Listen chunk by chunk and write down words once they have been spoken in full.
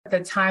The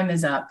time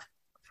is up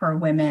for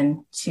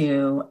women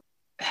to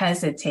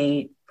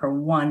hesitate for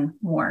one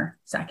more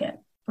second.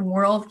 The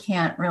world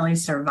can't really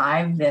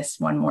survive this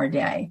one more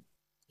day,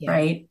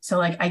 right? So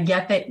like, I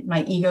get that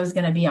my ego is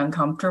going to be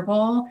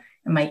uncomfortable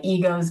and my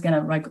ego is going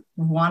to like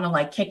want to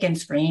like kick and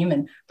scream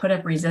and put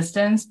up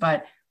resistance,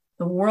 but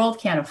the world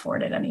can't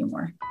afford it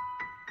anymore.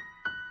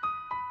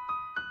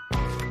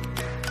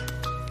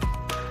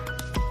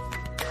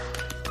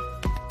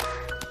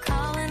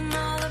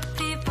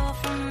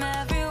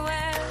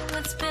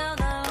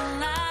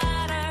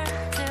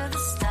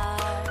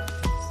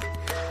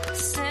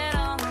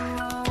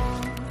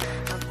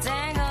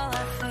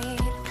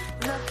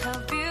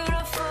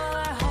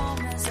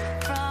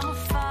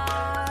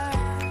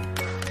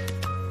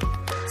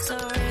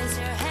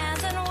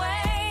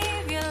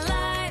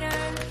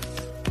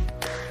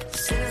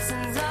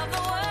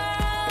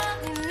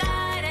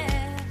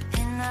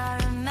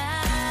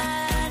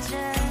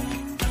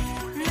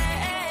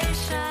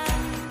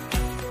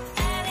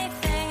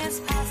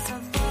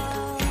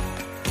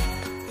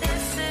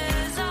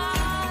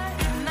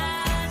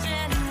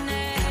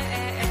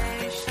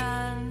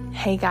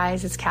 Hey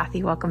guys, it's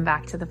Kathy. Welcome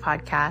back to the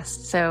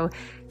podcast. So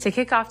to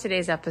kick off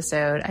today's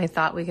episode, I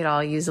thought we could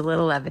all use a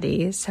little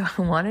levity. So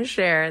I want to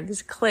share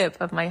this clip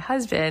of my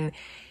husband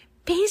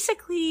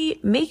basically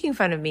making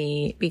fun of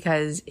me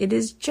because it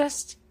is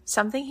just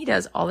something he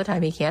does all the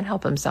time. He can't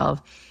help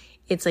himself.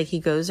 It's like he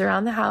goes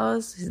around the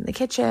house, he's in the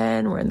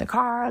kitchen, we're in the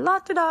car,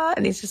 la-da-da,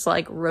 and he's just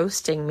like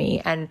roasting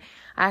me. And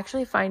I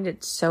actually find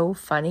it so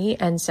funny.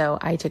 And so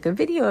I took a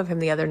video of him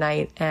the other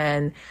night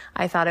and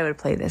I thought I would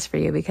play this for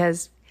you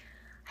because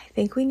I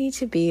think we need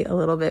to be a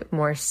little bit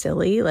more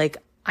silly. Like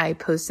I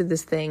posted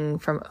this thing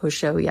from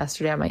Osho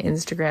yesterday on my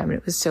Instagram and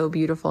it was so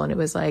beautiful. And it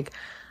was like,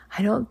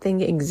 I don't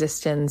think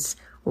existence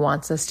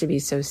wants us to be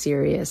so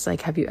serious.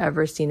 Like, have you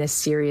ever seen a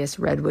serious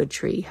redwood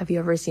tree? Have you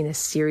ever seen a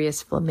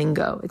serious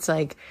flamingo? It's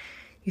like,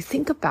 you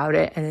think about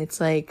it and it's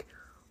like,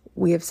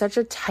 we have such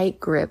a tight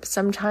grip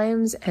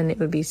sometimes. And it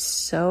would be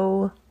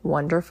so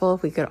wonderful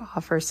if we could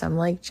offer some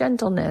like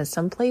gentleness,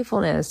 some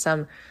playfulness,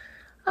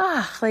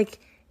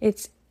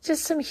 it's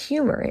just some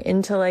humor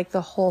into like the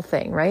whole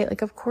thing, right?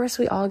 Like, of course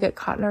we all get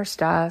caught in our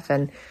stuff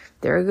and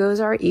there goes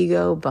our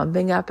ego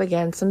bumping up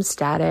against some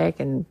static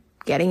and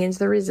getting into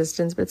the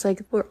resistance. But it's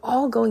like, we're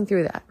all going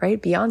through that,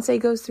 right? Beyonce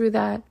goes through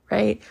that,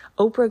 right?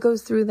 Oprah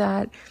goes through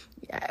that.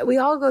 We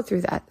all go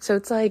through that. So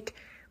it's like,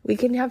 we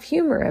can have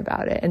humor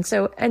about it. And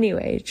so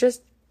anyway,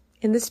 just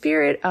in the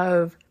spirit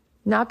of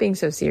not being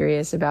so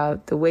serious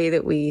about the way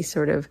that we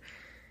sort of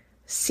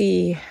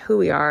see who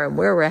we are and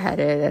where we're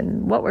headed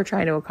and what we're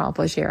trying to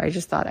accomplish here, I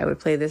just thought I would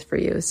play this for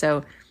you.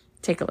 So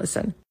take a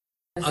listen.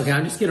 Okay,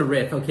 I'm just going to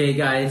riff, okay,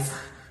 guys?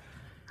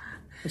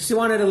 I just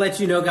wanted to let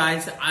you know,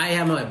 guys, I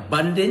am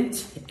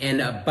abundant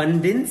and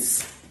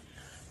abundance.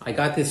 I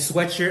got this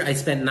sweatshirt. I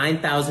spent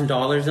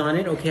 $9,000 on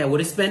it. Okay, I would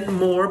have spent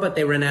more, but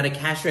they ran out of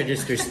cash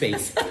register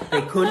space.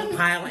 They couldn't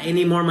pile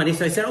any more money.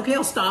 So I said, okay,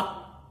 I'll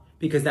stop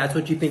because that's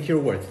what you think you're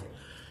worth.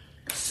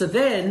 So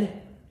then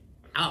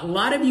a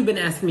lot of you have been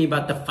asking me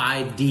about the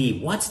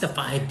 5D. What's the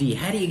 5D?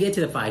 How do you get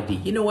to the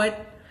 5D? You know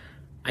what?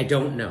 I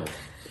don't know.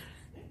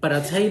 But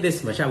I'll tell you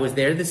this much. I was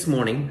there this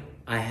morning.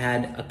 I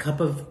had a cup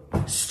of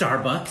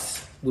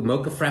Starbucks with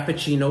mocha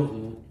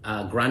frappuccino,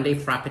 grande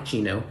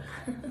frappuccino.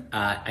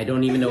 I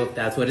don't even know if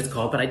that's what it's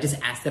called, but I just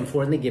asked them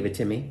for it and they give it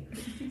to me.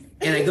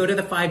 And I go to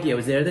the 5D. I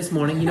was there this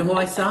morning. You know who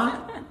I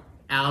saw?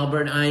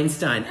 Albert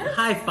Einstein.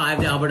 High five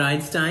to Albert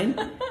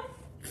Einstein.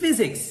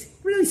 Physics.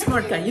 Really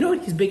smart guy. You know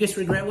what his biggest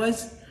regret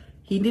was?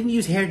 He didn't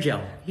use hair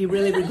gel. He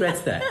really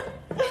regrets that.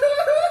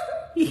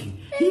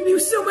 He knew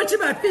so much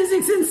about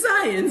physics and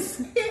science.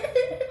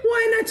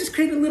 Why not just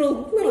create a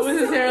little what was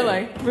his hair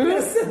like?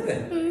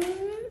 Something.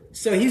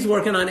 So he's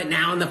working on it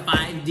now in the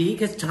 5D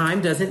because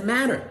time doesn't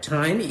matter.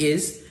 Time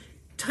is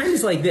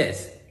like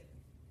this.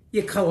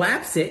 You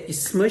collapse it, you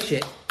smush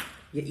it,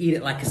 you eat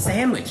it like a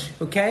sandwich,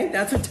 okay?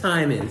 That's what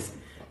time is.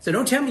 So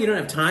don't tell me you don't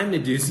have time to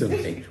do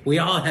something. We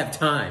all have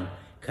time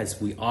because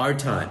we are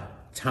time.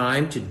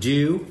 Time to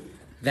do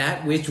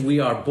that which we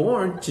are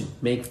born to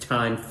make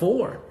time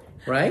for,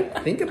 right?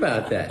 Think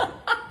about that.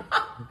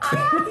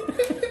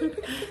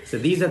 So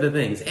these are the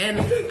things. And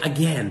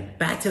again,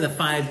 back to the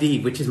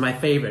 5D, which is my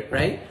favorite,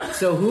 right?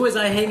 So who was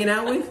I hanging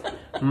out with?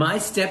 My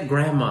step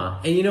grandma.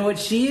 And you know what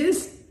she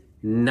is?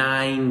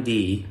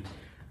 90.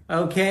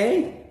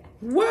 Okay?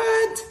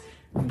 What?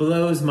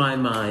 Blows my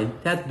mind.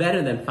 That's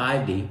better than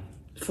 5D.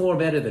 4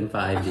 better than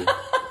 5D.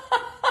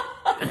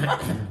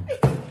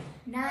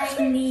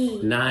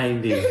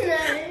 90.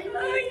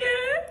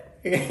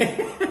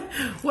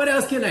 What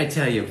else can I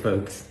tell you,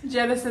 folks?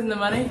 Jettison the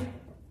money.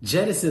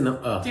 Jettison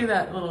the... Do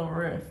that little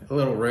riff. A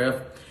little riff.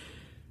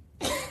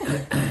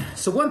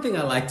 So one thing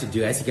I like to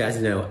do, as you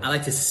guys know, I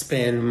like to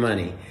spend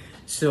money.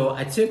 So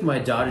I took my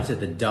daughter to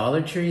the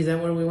Dollar Tree. Is that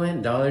where we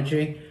went? Dollar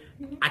Tree?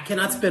 I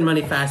cannot spend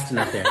money fast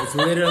enough there. It's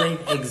literally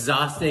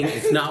exhausting.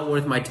 It's not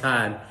worth my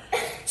time.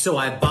 So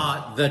I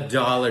bought the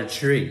Dollar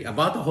Tree. I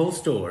bought the whole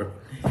store.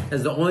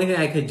 That's the only thing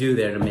I could do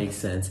there to make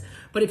sense.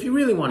 But if you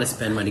really want to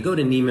spend money, go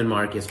to Neiman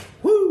Marcus.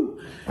 Woo!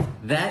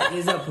 that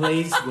is a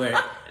place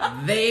where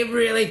they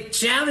really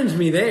challenge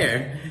me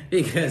there,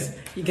 because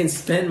you can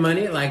spend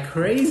money like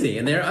crazy,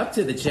 and they're up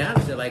to the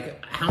challenge. They're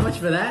like, how much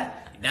for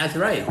that? That's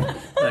right.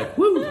 Like,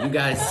 woo, you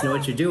guys know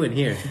what you're doing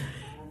here.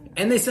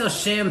 And they sell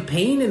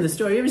champagne in the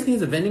store. You ever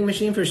seen a vending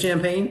machine for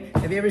champagne?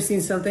 Have you ever seen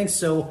something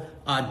so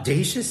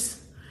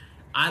audacious?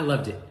 I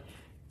loved it.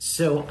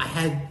 So I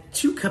had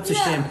 2 cups of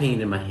champagne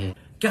in my hand.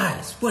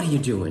 Guys, what are you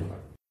doing?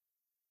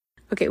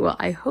 Okay, well,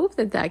 I hope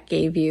that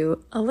gave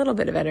you a little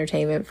bit of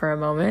entertainment for a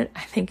moment.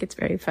 I think it's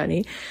very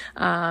funny.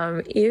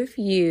 If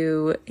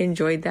you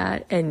enjoyed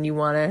that and you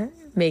want to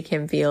make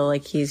him feel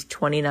like he's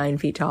 29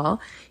 feet tall,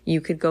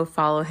 you could go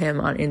follow him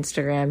on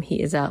Instagram.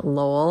 He is at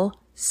Lowell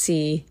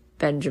C.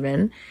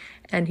 Benjamin,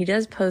 and he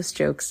does post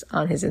jokes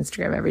on his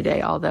Instagram every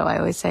day. Although I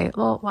always say,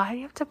 well, why do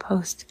you have to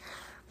post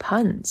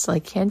puns?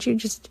 Like, can't you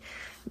just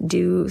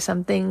do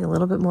something a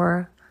little bit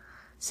more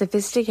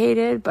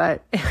sophisticated?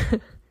 But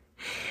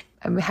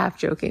I'm half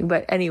joking.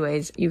 But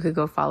anyways, you could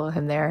go follow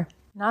him there.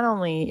 Not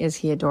only is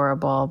he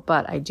adorable,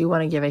 but I do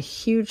want to give a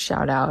huge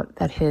shout out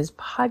that his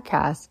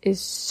podcast is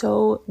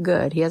so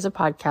good. He has a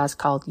podcast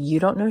called You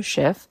Don't Know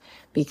Schiff,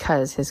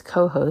 because his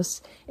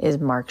co-host is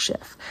Mark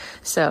Schiff.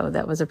 So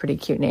that was a pretty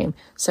cute name.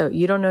 So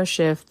You Don't Know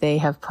Schiff, they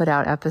have put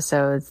out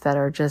episodes that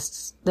are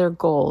just, they're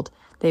gold.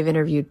 They've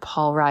interviewed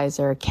Paul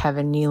Reiser,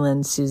 Kevin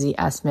Nealon, Susie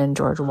Essman,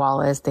 George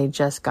Wallace. They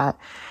just got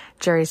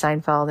Jerry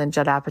Seinfeld and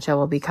Judd Apatow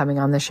will be coming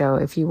on the show.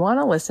 If you want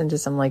to listen to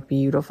some like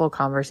beautiful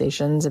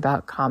conversations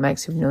about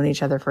comics who've known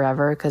each other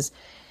forever, because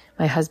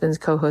my husband's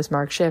co-host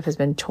Mark Schiff has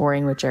been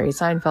touring with Jerry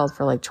Seinfeld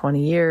for like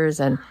 20 years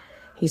and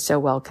he's so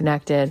well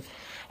connected.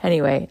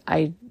 Anyway,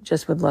 I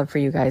just would love for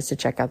you guys to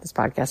check out this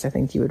podcast. I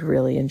think you would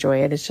really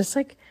enjoy it. It's just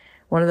like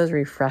one of those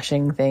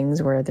refreshing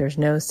things where there's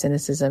no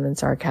cynicism and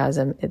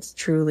sarcasm. It's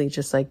truly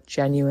just like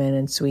genuine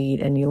and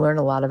sweet. And you learn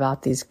a lot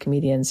about these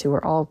comedians who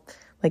are all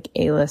like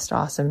A-list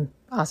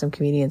awesome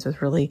comedians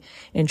with really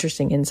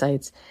interesting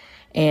insights.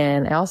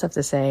 And I also have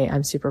to say,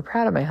 I'm super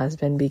proud of my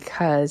husband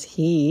because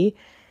he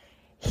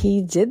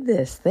did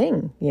this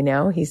thing, you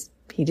know, he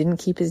didn't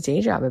keep his day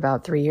job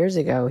about 3 years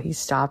ago. He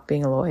stopped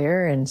being a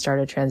lawyer and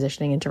started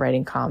transitioning into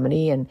writing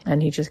comedy.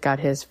 And he just got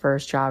his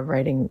first job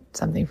writing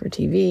something for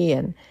TV.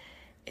 And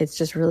it's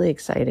just really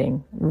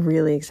exciting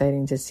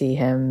to see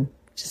him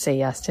just say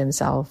yes to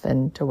himself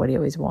and to what he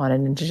always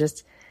wanted, and to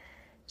just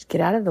get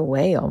out of the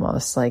way,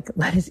 almost like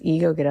let his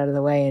ego get out of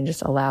the way and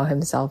just allow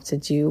himself to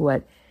do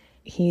what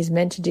he's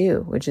meant to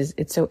do, which is,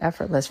 it's so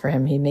effortless for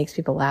him. He makes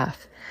people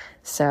laugh.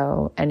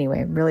 So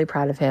anyway, I'm really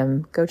proud of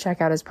him. Go check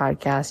out his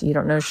podcast, You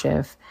Don't Know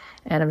Schiff.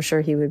 And I'm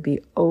sure he would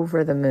be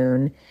over the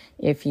moon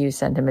if you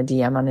sent him a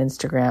DM on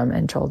Instagram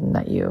and told him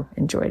that you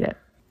enjoyed it.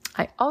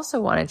 I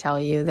also want to tell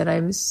you that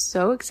I'm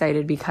so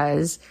excited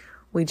because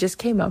we just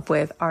came up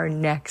with our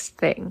next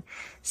thing.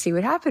 See,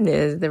 what happened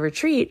is the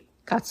retreat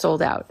got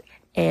sold out.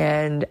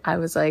 And I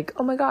was like,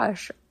 oh my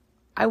gosh,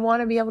 I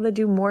want to be able to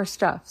do more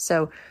stuff.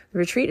 So the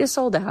retreat is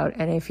sold out.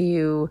 And if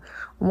you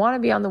want to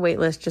be on the wait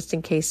list just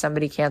in case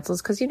somebody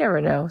cancels, because you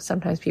never know,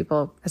 sometimes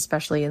people,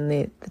 especially in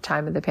the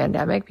time of the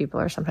pandemic, people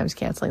are sometimes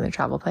canceling their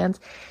travel plans.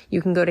 You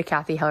can go to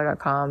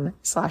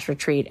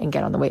kathyheller.com/retreat and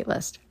get on the wait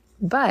list.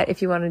 But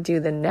if you want to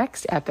do the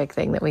next epic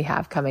thing that we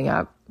have coming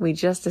up, we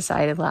just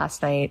decided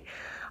last night,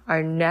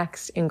 our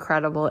next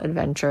incredible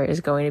adventure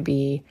is going to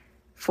be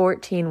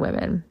 14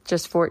 women,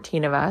 just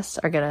 14 of us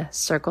are going to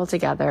circle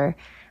together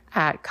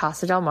at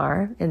Casa del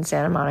Mar in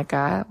Santa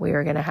Monica. We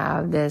are going to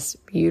have this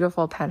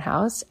beautiful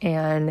penthouse,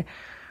 and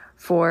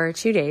for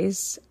 2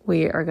 days,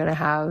 we are going to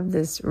have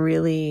this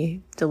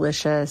really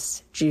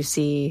delicious,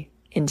 juicy,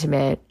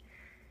 intimate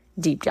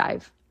deep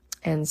dive.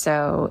 And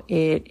so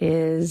it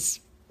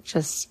is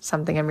just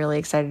something I'm really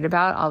excited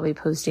about. I'll be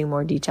posting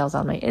more details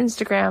on my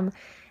Instagram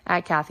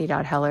at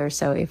kathy.heller.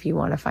 So if you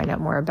want to find out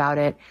more about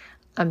it,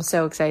 I'm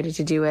so excited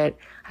to do it.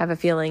 I have a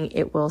feeling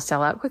it will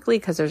sell out quickly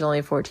because there's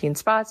only 14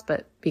 spots,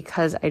 but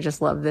because I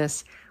just love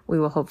this, we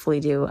will hopefully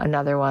do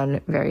another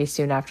one very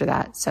soon after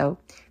that. So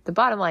the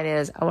bottom line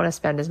is I want to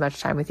spend as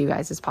much time with you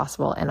guys as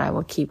possible, and I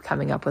will keep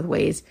coming up with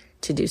ways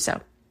to do so.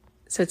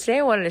 So today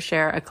I wanted to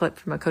share a clip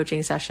from a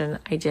coaching session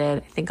I did.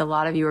 I think a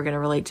lot of you are going to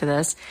relate to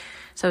this.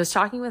 So I was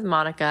talking with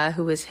Monica,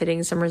 who was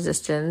hitting some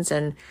resistance,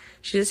 and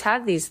she just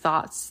had these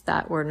thoughts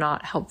that were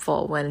not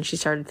helpful when she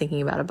started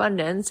thinking about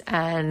abundance,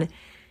 and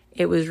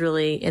it was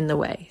really in the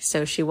way.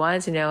 So she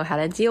wanted to know how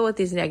to deal with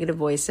these negative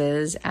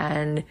voices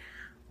and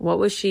what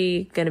was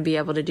she going to be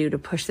able to do to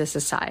push this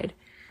aside.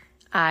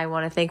 I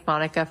want to thank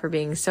Monica for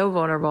being so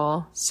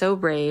vulnerable, so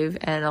brave,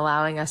 and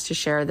allowing us to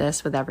share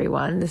this with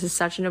everyone. This is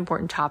such an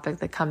important topic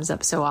that comes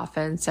up so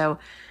often. So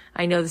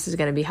I know this is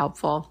going to be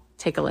helpful.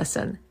 Take a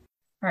listen.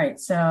 All right.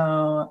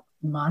 So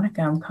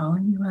Monica, I'm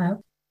calling you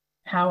up.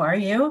 How are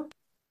you?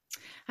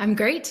 I'm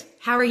great.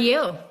 How are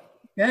you?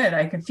 Good.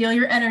 I could feel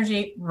your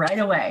energy right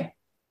away.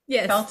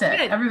 Yes. Felt it.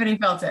 Good. Everybody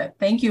felt it.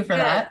 Thank you for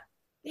that.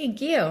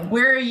 Thank you.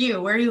 Where are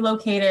you? Where are you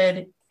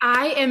located?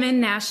 I am in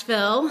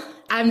Nashville.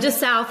 I'm just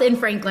south in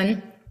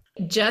Franklin.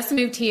 Just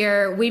moved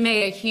here. We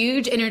made a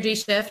huge energy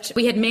shift.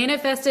 We had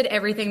manifested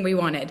everything we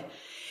wanted.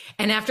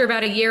 And after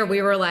about a year,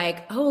 we were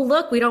like, oh,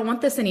 look, we don't want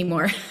this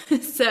anymore.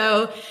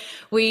 So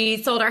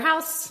we sold our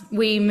house.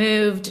 We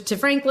moved to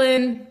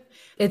Franklin.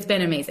 It's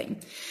been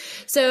amazing.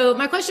 So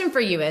my question for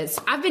you is,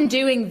 I've been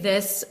doing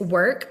this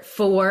work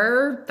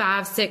for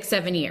 5, 6,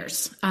 7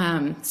 years.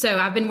 So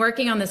I've been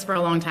working on this for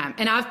a long time,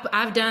 and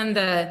I've done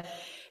the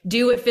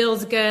do what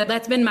feels good.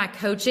 That's been my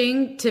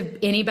coaching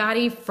to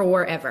anybody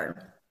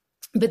forever.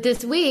 But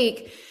this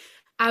week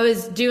I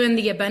was doing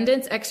the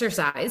abundance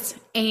exercise,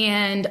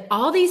 and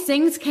all these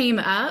things came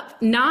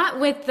up, not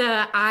with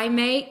the I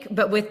make,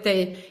 but with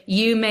the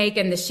you make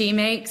and the she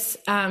makes,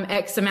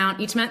 X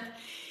amount each month.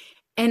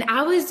 And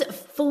I was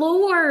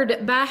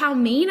floored by how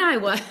mean I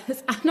was.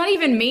 I'm not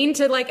even mean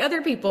to like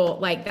other people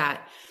like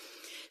that.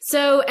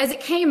 So as it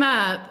came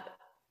up,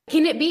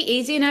 can it be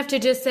easy enough to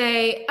just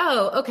say,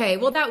 oh, okay,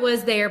 well, that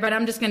was there, but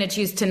I'm just going to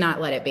choose to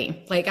not let it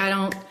be. Like,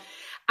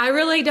 I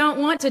really don't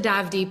want to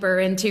dive deeper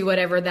into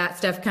whatever that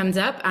stuff comes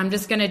up. I'm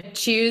just going to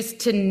choose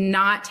to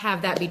not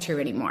have that be true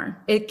anymore.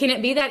 Can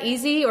it be that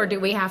easy, or do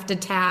we have to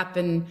tap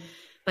and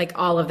like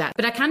all of that?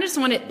 But I kind of just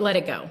want to let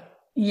it go.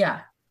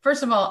 Yeah.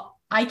 First of all,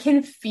 I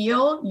can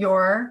feel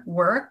your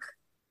work.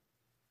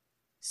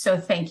 So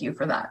thank you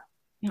for that.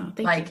 No,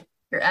 thank you.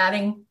 You're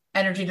adding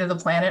energy to the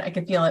planet. I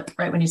could feel it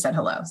right when you said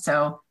hello.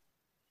 So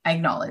I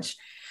acknowledge.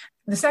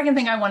 The second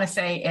thing I want to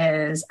say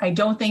is I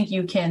don't think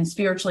you can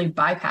spiritually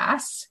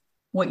bypass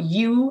what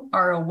you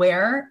are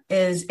aware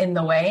is in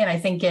the way. And I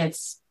think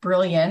it's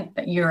brilliant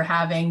that you're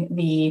having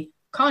the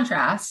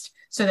contrast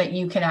so that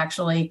you can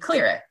actually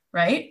clear it,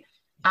 right?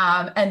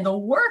 And the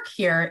work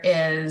here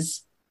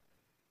is,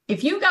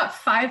 if you've got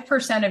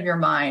 5% of your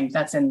mind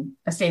that's in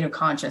a state of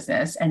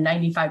consciousness and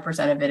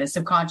 95% of it is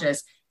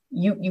subconscious,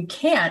 you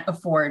can't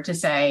afford to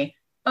say,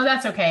 oh,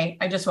 that's okay,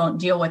 I just won't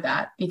deal with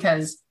that,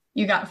 because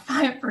you got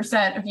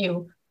 5% of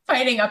you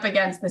fighting up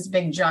against this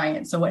big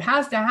giant. So what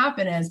has to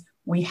happen is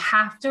we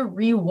have to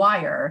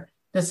rewire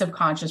the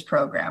subconscious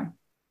program.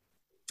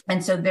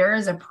 And so there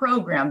is a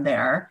program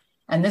there.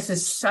 And this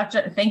is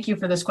thank you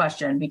for this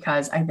question,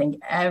 because I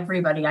think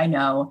everybody I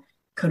know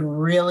could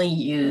really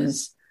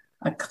use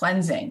a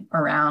cleansing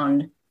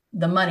around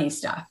the money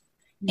stuff.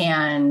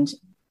 And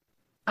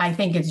I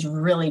think it's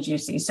really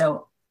juicy.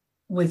 So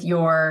with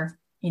your,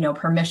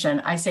 permission,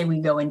 I say we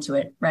go into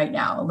it right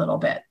now a little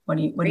bit. What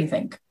do you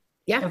think?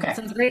 Yeah. Okay.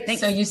 Sounds great.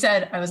 Thanks. So you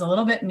said I was a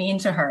little bit mean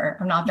to her.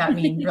 I'm not that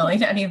mean really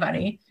to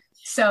anybody.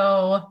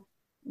 So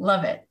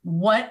love it.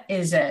 What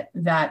is it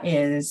that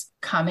is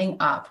coming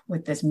up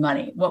with this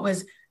money?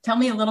 Tell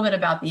me a little bit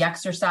about the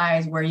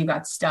exercise, where you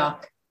got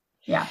stuck.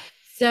 Yeah.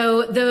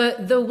 So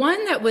the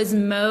one that was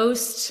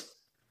most,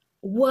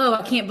 whoa,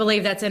 I can't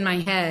believe that's in my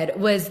head,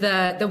 was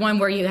the one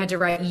where you had to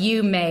write,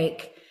 you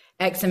make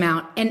X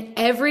amount. And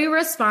every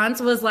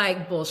response was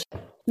like, bullshit.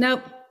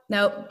 Nope,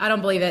 I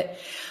don't believe it.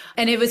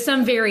 And it was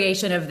some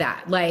variation of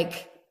that.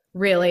 Like,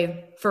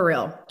 really, for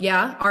real.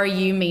 Yeah. Are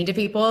you mean to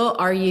people?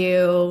 Are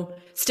you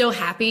still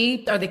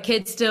happy? Are the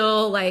kids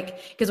still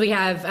because we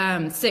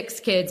have 6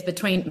 kids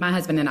between my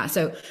husband and I.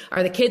 So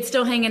are the kids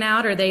still hanging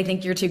out, or they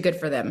think you're too good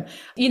for them?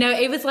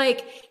 It was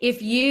like,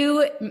 if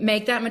you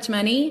make that much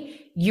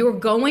money, you're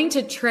going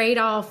to trade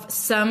off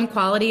some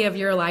quality of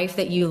your life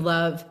that you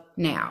love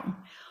now.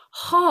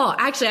 Oh,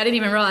 actually, I didn't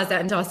even realize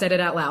that until I said it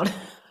out loud.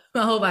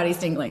 My whole body's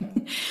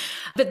tingling.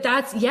 But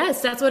that's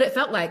what it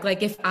felt like.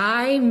 Like if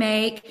I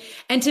make,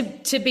 and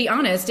to be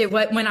honest,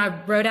 when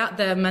I wrote out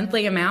the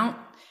monthly amount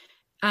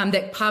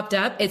that popped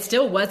up, it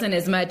still wasn't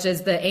as much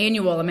as the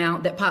annual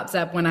amount that pops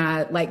up when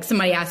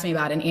somebody asked me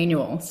about an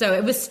annual. So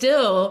it was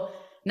still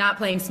not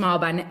playing small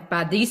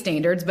by these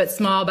standards, but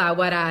small by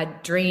what I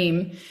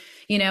dream,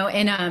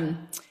 and,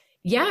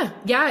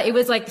 it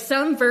was like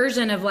some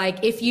version of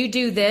like, if you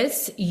do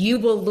this, you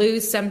will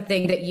lose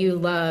something that you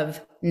love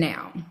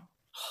now.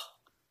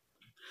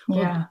 Yeah.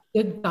 Well,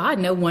 good God,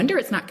 no wonder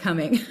it's not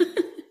coming.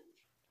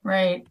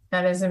 Right.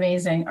 That is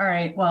amazing. All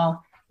right.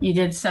 Well, you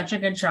did such a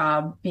good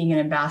job being an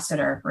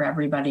ambassador for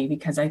everybody,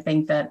 because I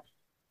think that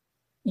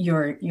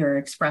you're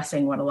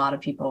expressing what a lot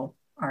of people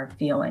are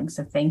feeling.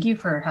 So thank you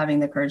for having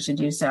the courage to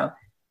do so.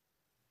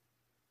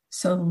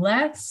 So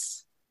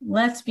let's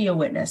be a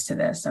witness to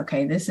this.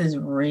 Okay. This is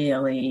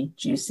really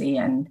juicy,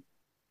 and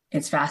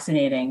it's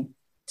fascinating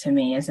to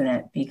me, isn't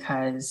it?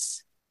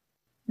 Because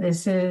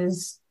this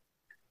is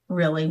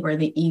really where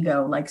the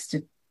ego likes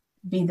to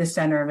be the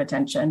center of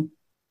attention,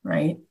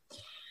 right?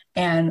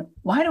 And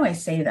why do I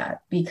say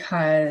that?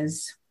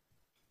 Because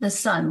the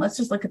sun, let's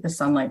just look at the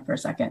sunlight for a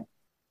second.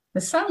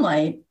 The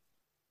sunlight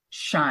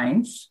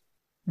shines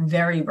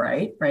very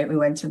bright, right? We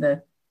went to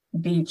the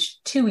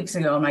beach 2 weeks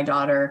ago, and my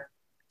daughter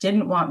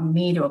didn't want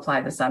me to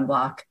apply the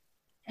sunblock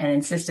and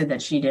insisted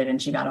that she did,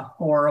 and she got a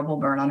horrible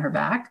burn on her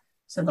back.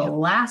 So the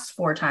last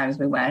 4 times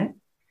we went,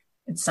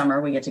 it's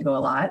summer, we get to go a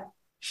lot.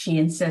 She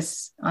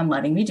insists on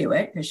letting me do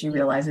it because she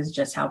realizes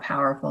just how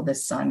powerful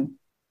this sun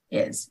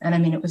is. And I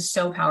mean, it was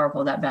so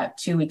powerful that about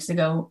 2 weeks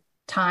ago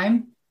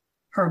time,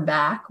 her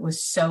back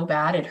was so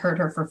bad, it hurt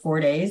her for 4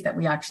 days, that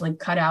we actually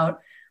cut out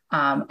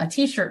a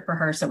t-shirt for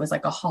her. So it was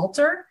like a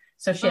halter.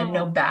 So she had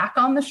no back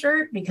on the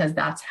shirt because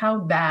that's how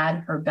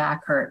bad her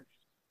back hurt.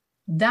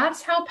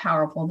 That's how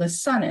powerful the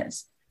sun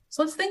is.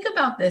 So let's think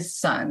about this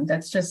sun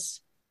that's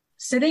just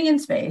sitting in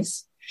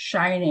space,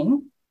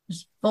 shining,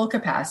 just full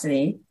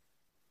capacity,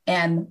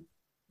 and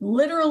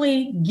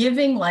literally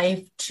giving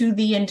life to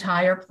the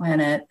entire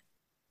planet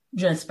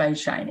just by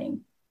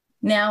shining.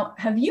 Now,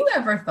 have you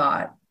ever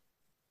thought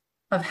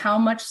of how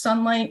much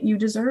sunlight you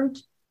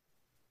deserved?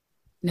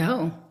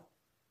 No.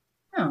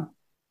 No.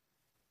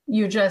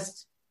 You're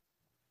just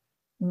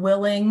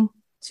willing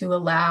to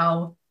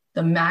allow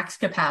the max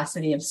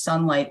capacity of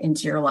sunlight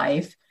into your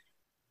life,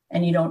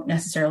 and you don't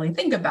necessarily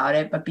think about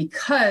it, but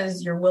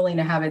because you're willing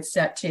to have it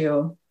set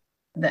to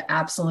the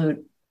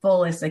absolute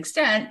fullest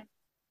extent,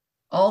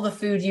 all the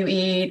food you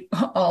eat,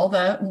 all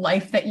the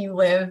life that you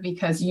live,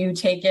 because you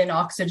take in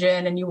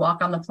oxygen and you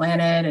walk on the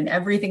planet, and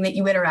everything that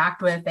you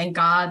interact with, thank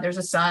God there's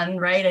a sun,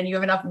 right? And you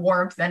have enough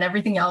warmth and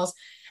everything else,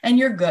 and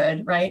you're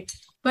good, right?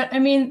 But I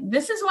mean,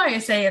 this is why I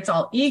say it's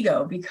all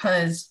ego,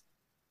 because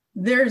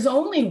there's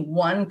only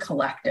one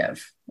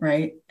collective,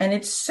 right? And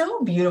it's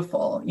so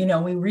beautiful. You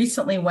know, we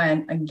recently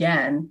went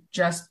again,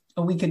 just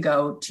a week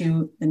ago,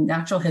 to the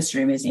Natural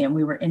History Museum.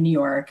 We were in New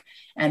York,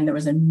 and there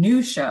was a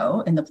new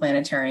show in the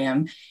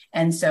planetarium.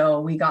 And so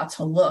we got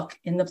to look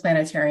in the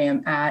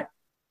planetarium at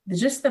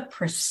just the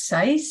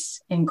precise,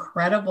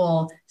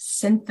 incredible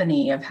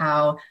symphony of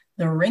how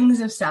the rings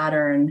of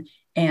Saturn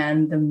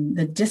and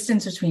the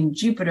distance between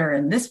Jupiter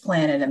and this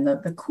planet, and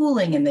the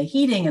cooling and the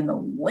heating and the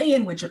way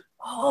in which it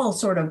all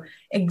sort of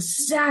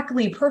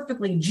exactly,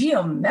 perfectly,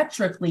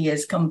 geometrically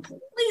is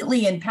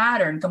completely in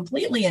pattern,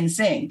 completely in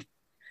sync.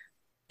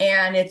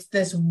 And it's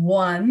this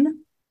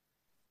one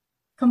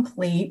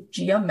complete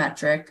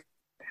geometric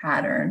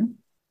pattern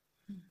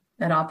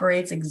that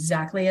operates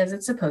exactly as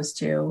it's supposed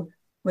to,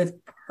 with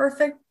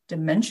perfect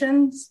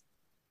dimensions.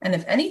 And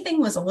if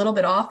anything was a little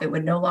bit off, it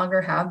would no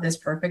longer have this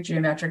perfect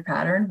geometric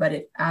pattern, but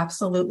it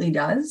absolutely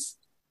does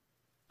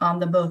on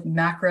the both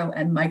macro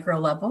and micro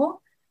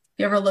level. If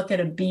you ever look at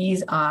a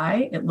bee's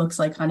eye, it looks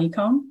like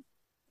honeycomb,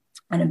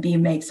 and a bee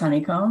makes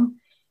honeycomb,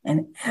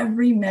 and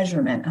every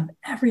measurement of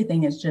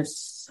everything is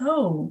just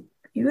so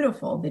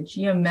beautiful. The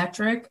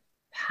geometric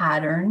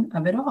pattern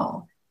of it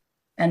all,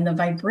 and the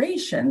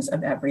vibrations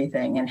of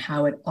everything, and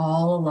how it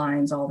all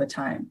aligns all the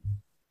time.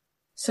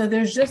 So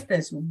there's just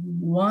this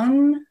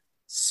one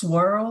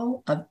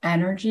swirl of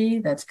energy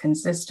that's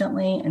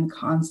consistently and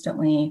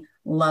constantly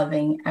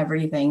loving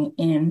everything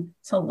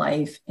into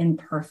life in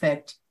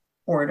perfect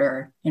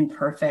order, in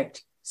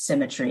perfect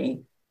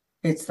symmetry.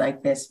 It's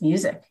like this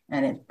music,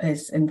 and it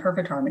is in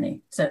perfect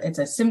harmony. So it's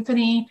a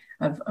symphony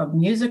of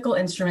musical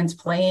instruments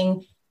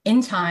playing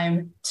in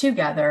time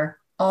together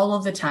all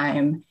of the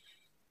time,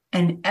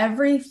 and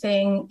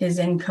everything is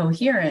in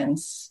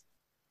coherence.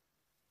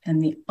 And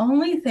the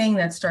only thing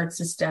that starts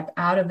to step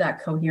out of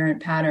that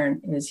coherent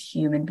pattern is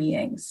human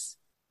beings,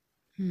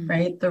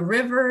 right? The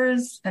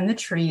rivers and the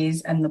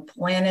trees and the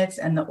planets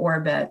and the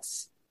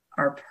orbits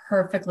are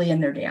perfectly in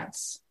their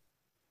dance,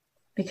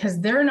 because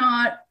they're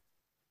not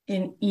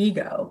in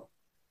ego.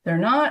 They're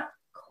not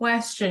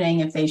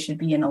questioning if they should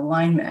be in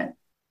alignment,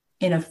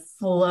 in a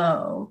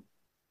flow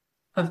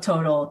of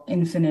total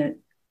infinite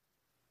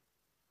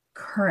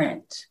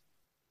current.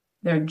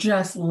 They're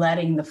just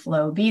letting the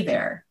flow be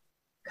there,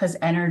 because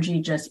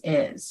energy just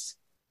is.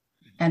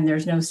 And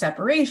there's no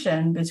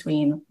separation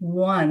between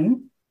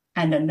one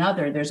and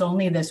another. There's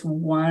only this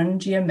one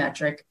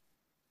geometric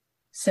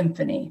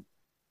symphony.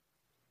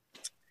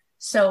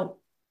 So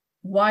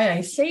why I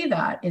say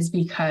that is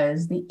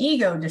because the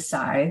ego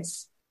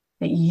decides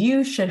that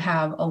you should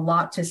have a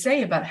lot to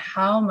say about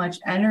how much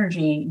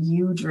energy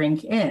you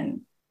drink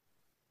in.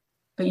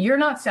 But you're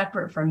not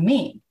separate from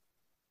me,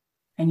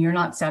 and you're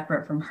not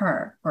separate from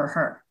her or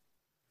her.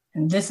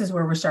 And this is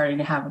where we're starting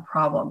to have a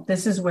problem.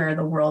 This is where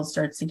the world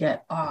starts to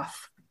get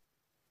off,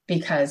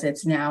 because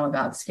it's now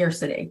about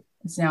scarcity.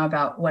 It's now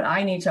about what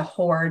I need to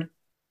hoard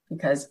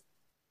because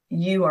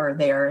you are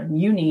there and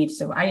you need,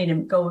 so I need to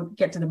go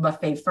get to the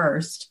buffet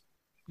first.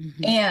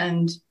 Mm-hmm.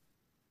 And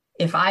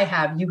if I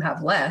have, you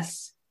have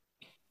less.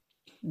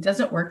 It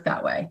doesn't work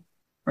that way,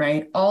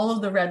 right? All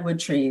of the redwood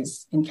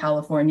trees in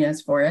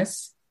California's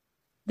forests,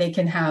 they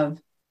can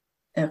have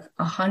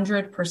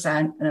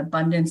 100% an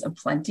abundance of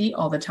plenty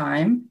all the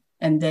time.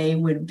 And they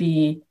would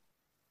be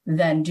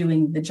then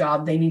doing the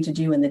job they need to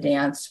do in the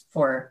dance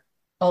for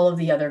all of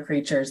the other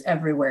creatures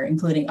everywhere,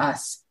 including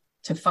us,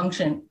 to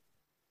function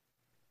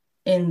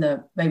in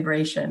the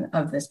vibration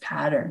of this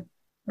pattern,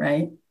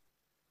 right?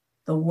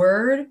 The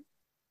word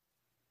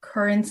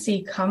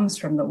currency comes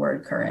from the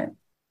word current.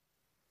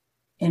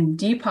 In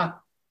Deepak's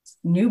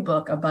new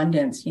book,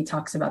 Abundance, he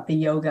talks about the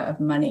yoga of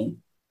money.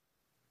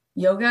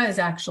 Yoga is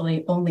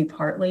actually only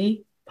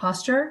partly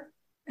posture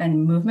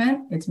and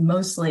movement. It's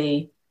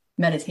mostly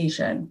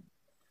meditation.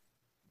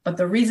 But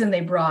the reason they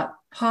brought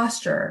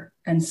posture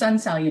and sun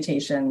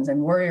salutations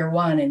and warrior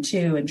 1 and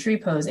 2 and tree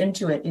pose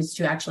into it is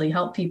to actually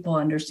help people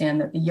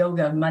understand that the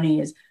yoga of money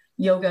is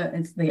yoga.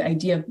 It's the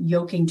idea of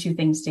yoking two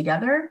things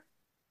together,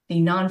 the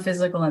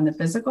non-physical and the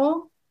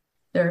physical.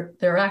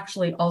 They're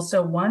actually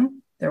also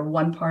one. They're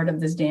one part of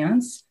this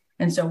dance.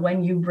 And so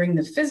when you bring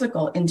the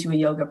physical into a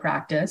yoga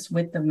practice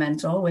with the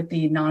mental, with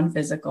the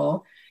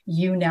non-physical,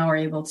 you now are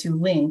able to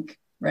link,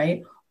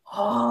 right,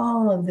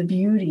 all of the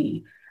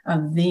beauty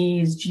of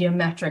these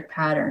geometric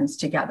patterns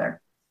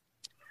together.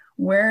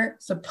 We're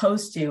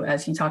supposed to,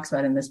 as he talks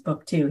about in this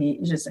book too,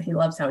 he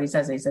loves how he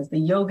says it. He says the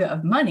yoga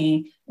of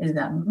money is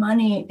that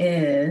money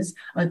is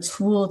a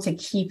tool to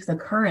keep the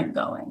current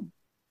going.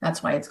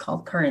 That's why it's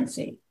called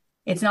currency.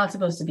 It's not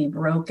supposed to be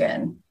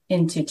broken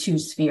into two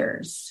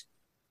spheres.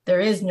 There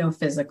is no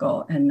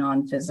physical and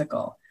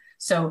non-physical.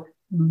 So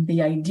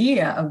the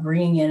idea of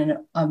bringing in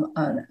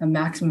a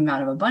maximum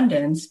amount of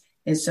abundance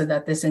is so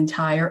that this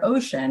entire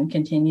ocean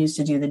continues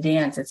to do the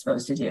dance it's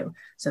supposed to do,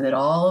 so that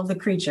all of the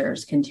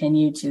creatures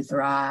continue to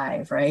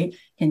thrive, right?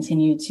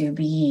 Continue to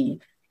be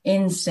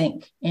in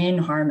sync, in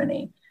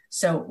harmony.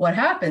 So what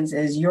happens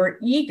is your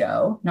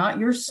ego, not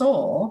your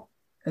soul,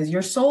 because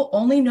your soul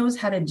only knows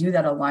how to do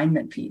that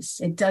alignment piece.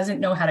 It doesn't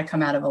know how to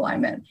come out of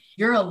alignment.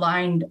 You're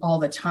aligned all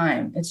the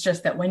time. It's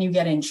just that when you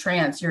get in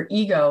trance, your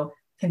ego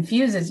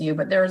confuses you,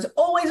 but there's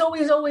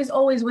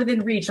always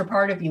within reach a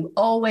part of you,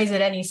 always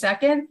at any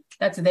second,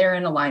 that's there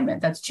in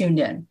alignment, that's tuned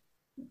in,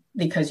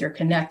 because you're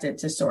connected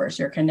to source,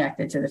 you're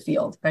connected to the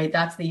field, right?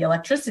 That's the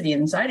electricity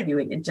inside of you.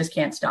 It just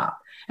can't stop.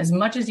 As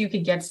much as you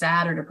could get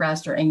sad or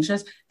depressed or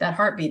anxious, that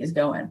heartbeat is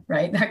going,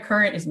 right? That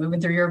current is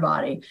moving through your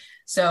body.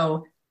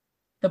 So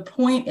the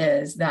point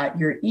is that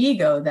your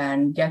ego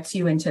then gets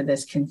you into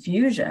this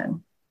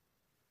confusion,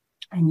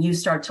 and you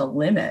start to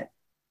limit,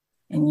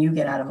 and you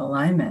get out of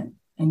alignment,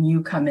 and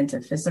you come into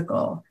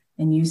physical,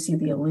 and you see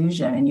the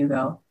illusion, and you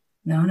go,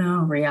 no,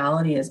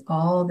 reality is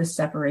all the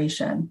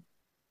separation.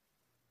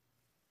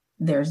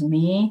 There's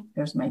me,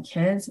 there's my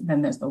kids,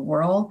 then there's the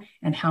world,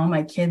 and how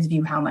my kids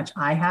view how much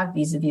I have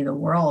vis-a-vis the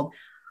world.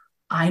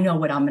 I know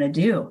what I'm going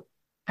to do.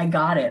 I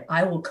got it.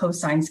 I will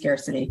co-sign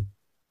scarcity.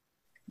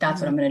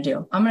 That's what I'm going to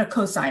do. I'm going to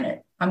co-sign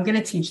it. I'm going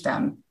to teach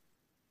them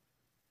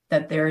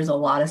that there is a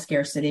lot of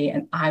scarcity,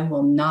 and I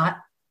will not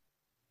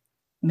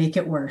make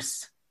it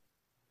worse.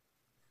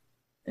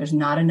 There's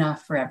not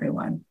enough for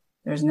everyone.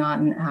 There's not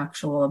an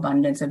actual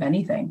abundance of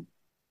anything.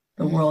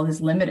 The world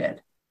is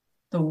limited.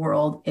 The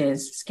world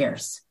is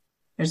scarce.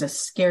 There's a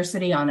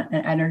scarcity on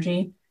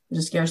energy.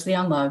 There's a scarcity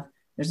on love.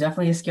 There's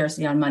definitely a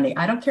scarcity on money.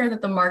 I don't care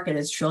that the market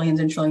is trillions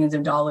and trillions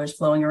of dollars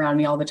flowing around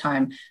me all the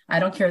time. I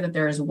don't care that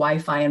there is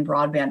Wi-Fi and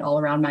broadband all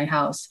around my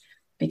house,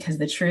 because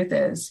the truth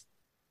is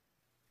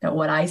that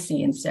what I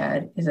see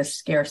instead is a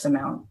scarce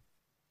amount.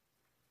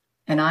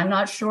 And I'm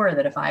not sure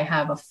that if I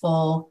have a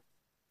full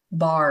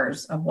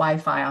bars of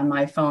Wi-Fi on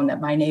my phone, that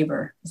my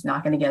neighbor is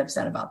not going to get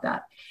upset about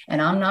that. And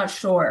I'm not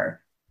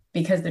sure,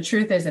 because the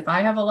truth is, if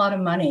I have a lot of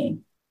money,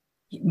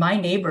 my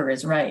neighbor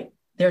is right.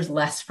 There's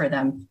less for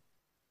them.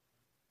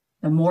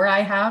 The more I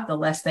have, the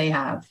less they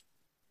have.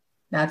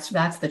 That's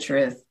the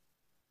truth.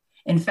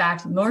 In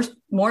fact,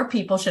 more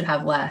people should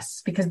have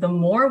less, because the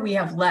more we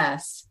have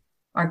less,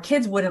 our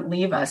kids wouldn't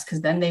leave us,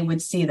 because then they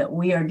would see that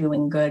we are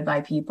doing good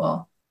by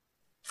people.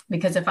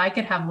 Because if I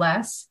could have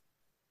less,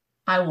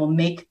 I will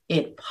make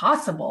it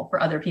possible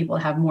for other people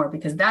to have more,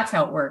 because that's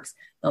how it works.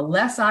 The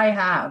less I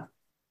have,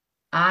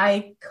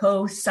 I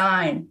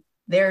co-sign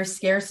their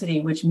scarcity,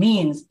 which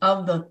means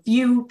of the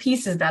few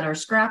pieces that are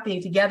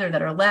scrapping together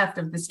that are left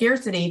of the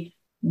scarcity,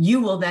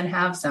 you will then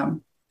have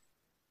some.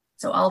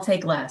 So I'll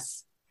take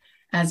less,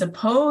 as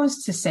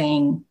opposed to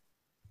saying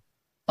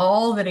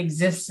all that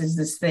exists is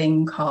this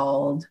thing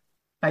called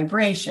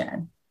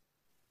vibration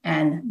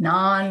and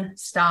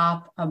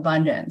non-stop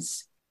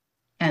abundance.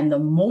 And the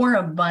more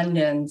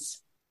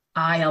abundance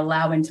I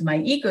allow into my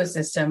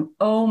ecosystem,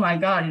 oh my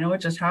God, you know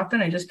what just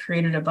happened? I just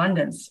created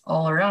abundance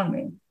all around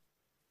me.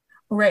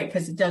 Right,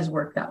 because it does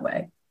work that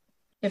way.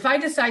 If I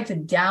decide to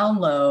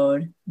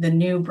download the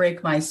new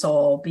Break My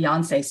Soul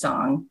Beyonce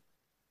song,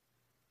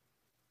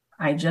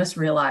 I just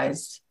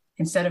realized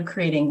instead of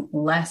creating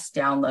less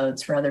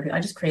downloads for other people,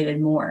 I just created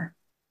more,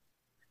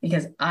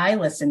 because I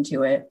listened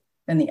to it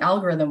and the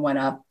algorithm went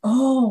up.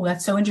 Oh,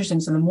 that's so interesting.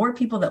 So the more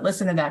people that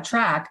listen to that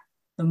track,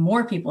 the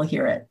more people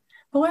hear it.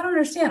 But I don't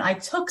understand. I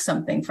took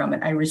something from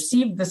it. I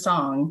received the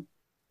song.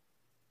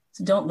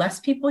 So don't less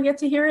people get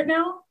to hear it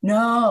now?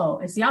 No,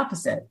 it's the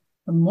opposite.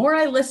 The more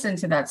I listen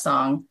to that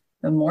song,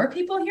 the more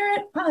people hear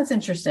it. Oh, that's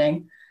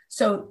interesting.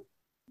 So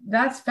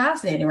that's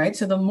fascinating, right?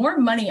 So the more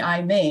money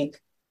I make,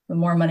 the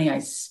more money I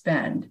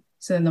spend.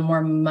 So then the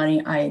more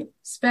money I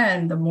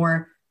spend, the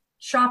more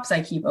shops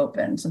I keep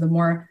open. So the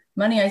more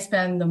money I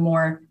spend, the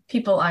more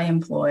people I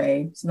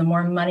employ. So the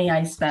more money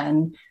I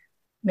spend,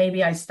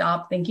 maybe I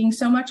stop thinking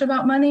so much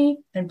about money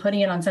and putting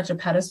it on such a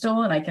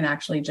pedestal, and I can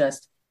actually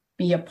just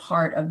be a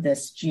part of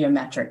this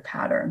geometric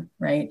pattern,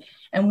 right?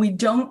 And we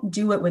don't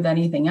do it with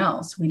anything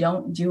else. We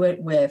don't do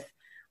it with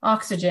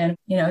oxygen.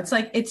 You know,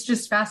 it's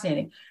just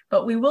fascinating.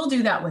 But we will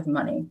do that with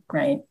money,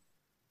 right?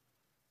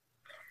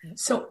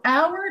 So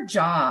our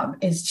job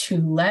is to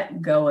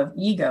let go of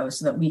ego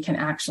so that we can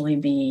actually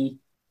be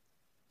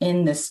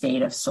in the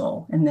state of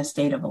soul, in the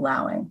state of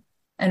allowing.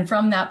 And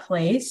from that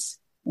place,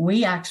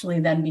 we actually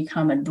then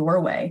become a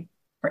doorway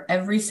for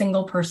every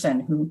single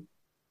person who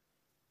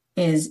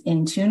is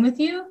in tune with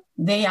you.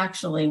 They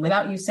actually,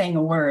 without you saying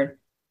a word,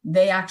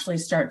 they actually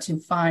start to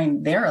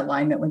find their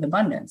alignment with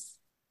abundance.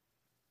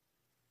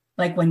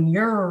 Like when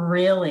you're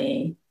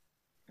really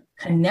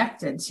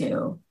connected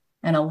to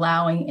and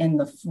allowing in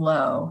the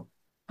flow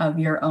of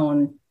your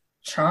own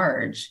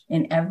charge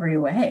in every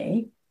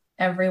way,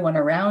 everyone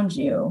around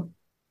you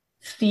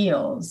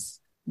feels,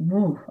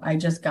 woo, I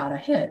just got a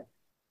hit.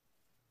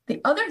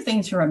 The other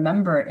thing to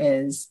remember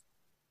is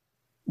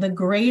the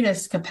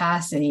greatest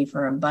capacity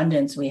for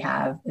abundance we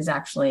have is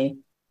actually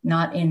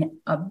not in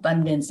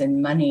abundance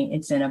in money,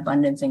 it's in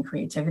abundance in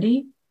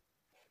creativity.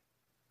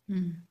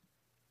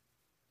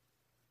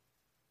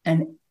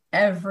 And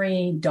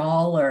every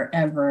dollar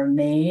ever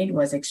made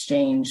was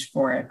exchanged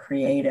for a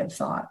creative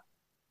thought.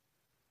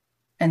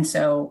 And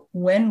so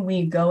when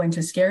we go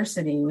into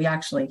scarcity, we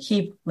actually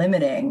keep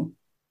limiting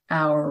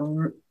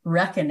our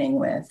reckoning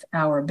with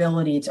our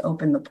ability to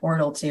open the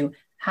portal to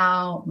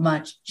how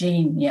much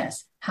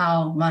genius,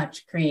 how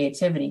much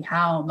creativity,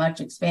 how much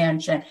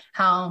expansion,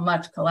 how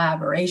much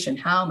collaboration,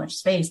 how much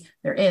space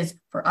there is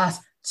for us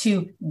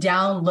to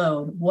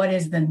download what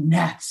is the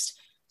next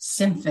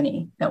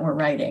symphony that we're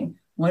writing.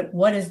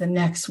 What is the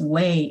next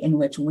way in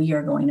which we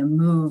are going to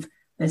move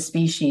the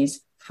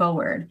species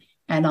forward?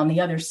 And on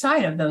the other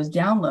side of those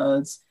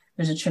downloads,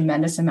 there's a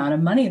tremendous amount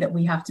of money that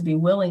we have to be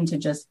willing to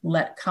just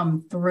let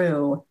come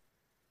through.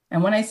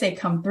 And when I say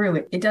come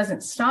through, it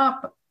doesn't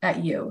stop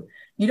at you.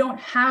 You don't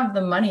have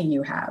the money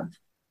you have,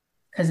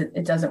 because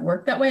it doesn't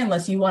work that way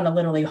unless you want to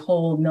literally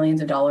hold millions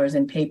of dollars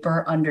in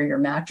paper under your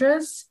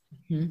mattress.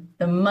 Mm-hmm.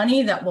 The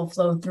money that will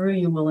flow through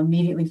you will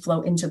immediately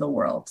flow into the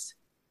world.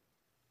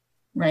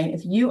 Right?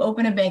 If you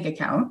open a bank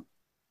account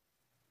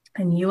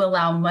and you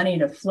allow money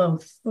to flow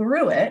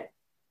through it,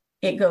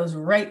 it goes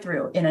right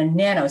through in a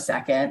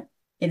nanosecond.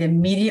 It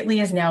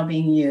immediately is now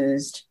being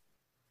used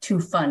to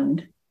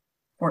fund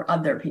for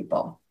other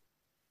people.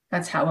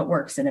 That's how it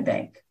works in a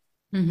bank.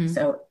 Mm-hmm.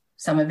 So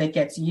some of it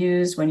gets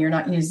used when you're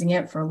not using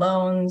it for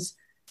loans.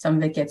 Some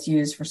of it gets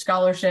used for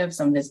scholarships.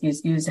 Some of it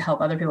gets used to help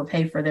other people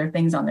pay for their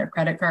things on their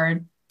credit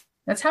card.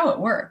 That's how it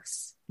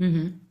works.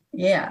 Mm-hmm.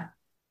 Yeah.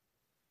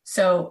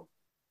 So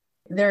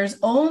there's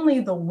only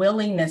the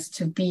willingness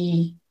to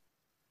be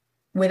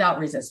without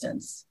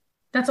resistance.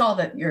 That's all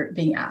that you're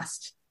being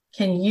asked.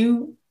 Can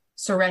you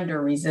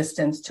surrender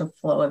resistance to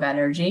flow of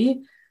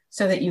energy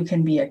so that you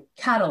can be a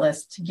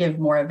catalyst to give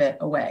more of it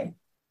away?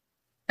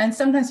 And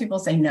sometimes people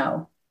say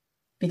no,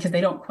 because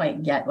they don't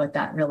quite get what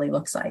that really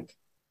looks like.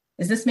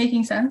 Is this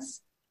making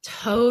sense?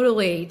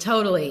 Totally.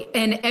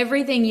 And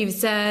everything you've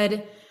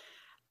said,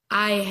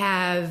 I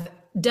have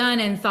done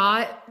and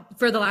thought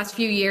for the last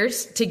few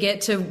years to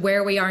get to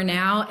where we are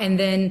now. And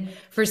then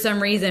for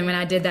some reason, when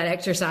I did that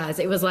exercise,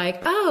 it was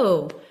like,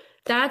 oh,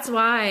 that's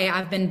why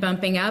I've been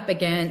bumping up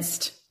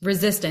against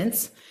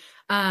resistance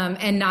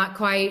and not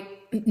quite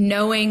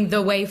knowing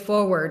the way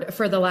forward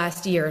for the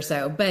last year or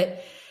so.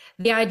 But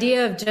the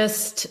idea of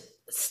just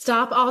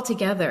stop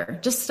altogether,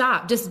 just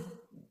stop, just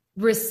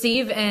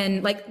receive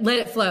and like, let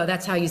it flow.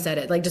 That's how you said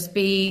it. Like, just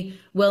be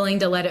willing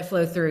to let it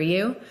flow through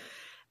you.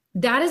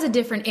 That is a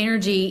different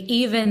energy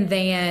even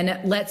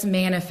than let's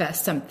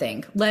manifest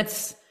something.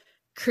 Let's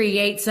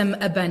create some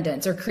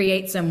abundance or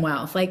create some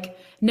wealth. Like,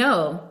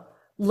 no,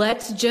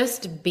 let's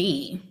just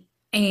be.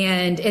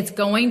 And it's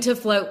going to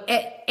flow.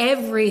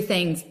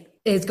 Everything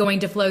is going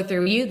to flow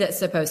through you that's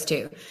supposed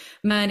to.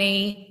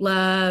 Money,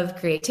 love,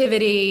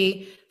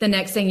 creativity, the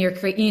next thing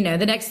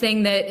the next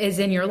thing that is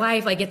in your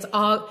life. Like, it's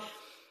all,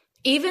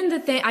 even the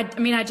thing,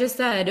 I just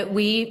said,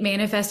 we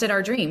manifested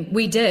our dream.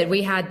 We did.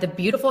 We had the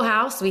beautiful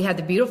house. We had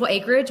the beautiful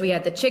acreage. We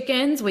had the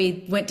chickens.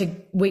 We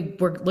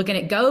were looking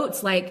at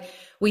goats. Like,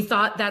 we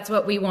thought that's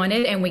what we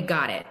wanted and we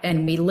got it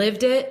and we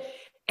lived it.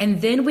 And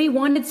then we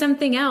wanted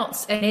something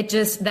else. And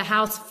the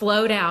house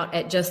flowed out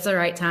at just the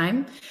right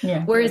time.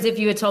 Yeah. Whereas if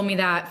you had told me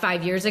that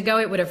 5 years ago,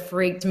 it would have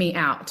freaked me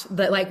out.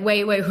 But like,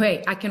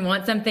 wait, I can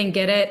want something,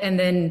 get it, and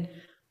then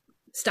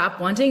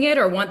stop wanting it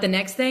or want the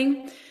next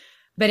thing.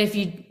 But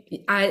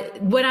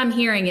what I'm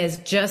hearing is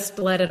just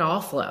let it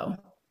all flow,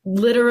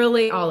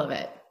 literally all of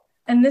it.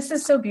 And this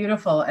is so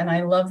beautiful. And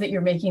I love that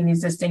you're making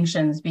these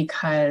distinctions,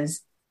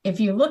 because if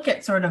you look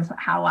at sort of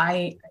how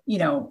I,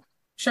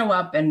 show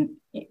up, and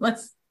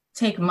let's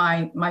take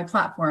my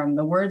platform,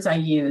 the words I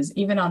use,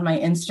 even on my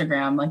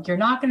Instagram, like, you're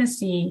not going to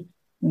see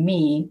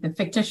me, the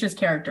fictitious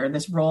character,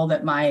 this role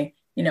that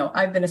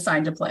I've been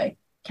assigned to play.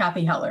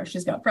 Kathy Heller.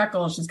 She's got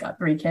freckles. She's got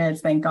 3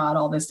 kids. Thank God,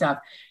 all this stuff.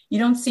 You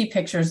don't see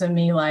pictures of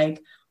me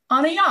like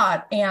on a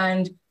yacht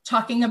and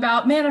talking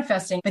about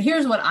manifesting. But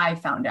here's what I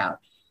found out.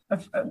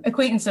 An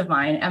acquaintance of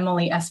mine,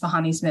 Emily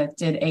Esfahani Smith,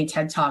 did a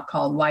TED Talk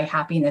called Why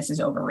Happiness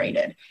is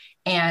Overrated.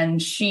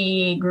 And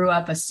she grew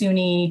up a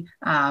Sunni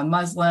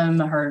Muslim.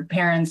 Her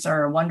parents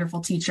are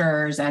wonderful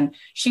teachers, and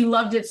she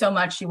loved it so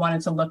much she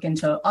wanted to look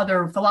into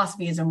other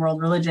philosophies and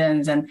world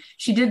religions. And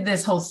she did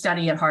this whole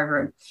study at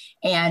Harvard,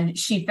 and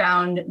she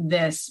found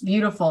this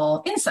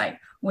beautiful insight,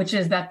 which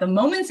is that the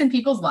moments in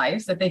people's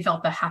lives that they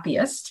felt the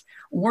happiest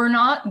were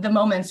not the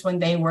moments when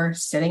they were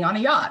sitting on a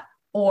yacht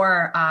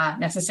or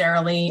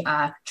necessarily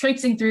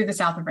traipsing through the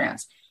south of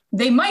France.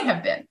 They might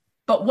have been,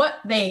 but what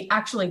they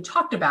actually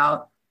talked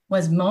about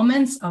was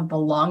moments of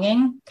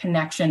belonging,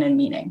 connection, and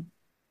meaning.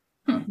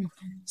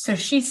 So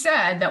she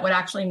said that what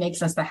actually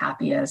makes us the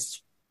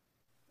happiest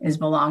is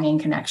belonging,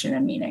 connection,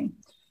 and meaning.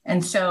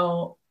 And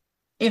so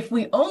if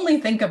we only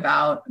think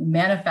about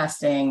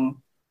manifesting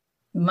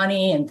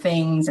money and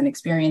things and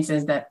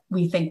experiences that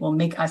we think will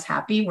make us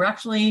happy, we're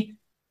actually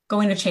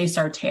going to chase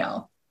our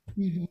tail,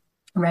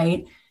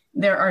 right?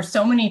 There are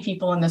so many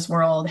people in this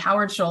world.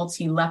 Howard Schultz,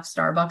 he left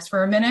Starbucks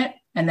for a minute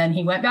and then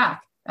he went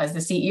back as the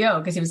CEO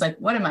because he was like,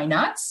 what, am I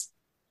nuts?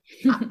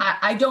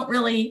 I don't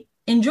really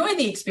enjoy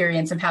the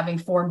experience of having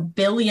 $4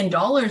 billion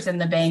in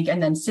the bank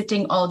and then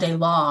sitting all day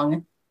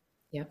long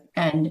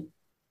and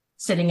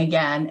sitting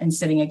again and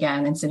sitting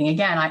again and sitting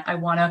again. I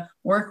want to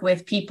work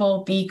with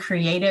people, be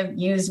creative,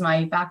 use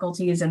my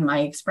faculties and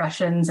my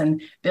expressions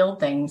and build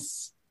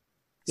things.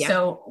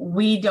 So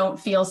we don't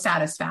feel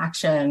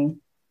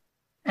satisfaction.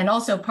 And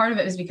also part of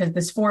it is because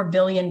this $4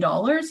 billion,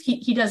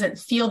 he doesn't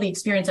feel the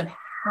experience of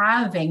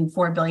having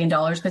 $4 billion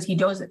because he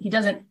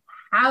doesn't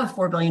have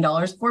 $4 billion.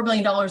 $4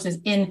 billion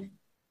is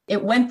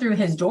it went through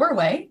his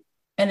doorway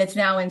and it's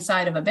now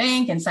inside of a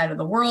bank, inside of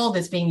the world.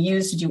 It's being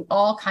used to do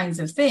all kinds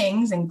of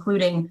things,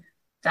 including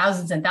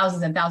thousands and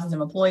thousands and thousands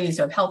of employees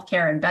who have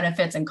healthcare and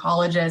benefits and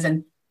colleges.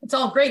 And it's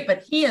all great,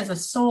 but he as a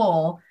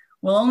soul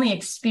will only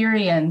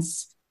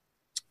experience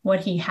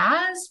what he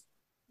has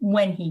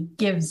when he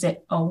gives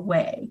it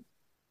away.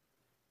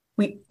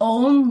 We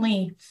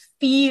only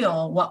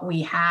feel what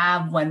we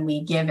have when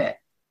we give it.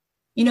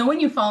 You know, when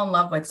you fall in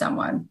love with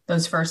someone,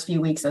 those first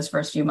few weeks, those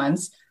first few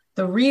months,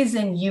 the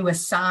reason you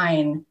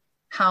assign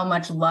how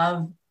much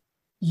love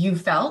you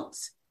felt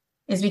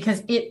is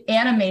because it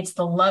animates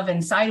the love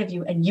inside of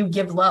you and you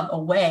give love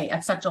away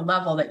at such a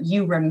level that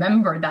you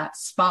remember that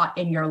spot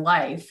in your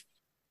life.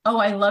 Oh,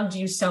 I loved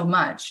you so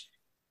much.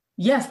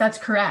 Yes, that's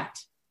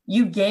correct.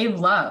 You gave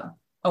love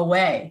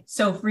away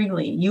so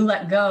freely. You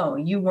let go.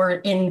 You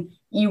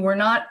were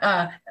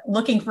not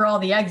looking for all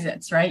the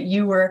exits, right?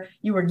 You were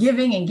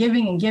giving and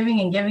giving and giving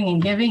and giving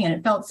and giving, and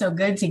it felt so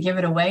good to give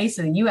it away.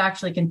 So you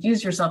actually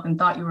confused yourself and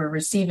thought you were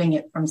receiving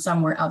it from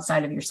somewhere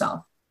outside of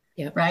yourself,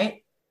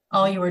 right?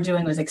 All you were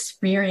doing was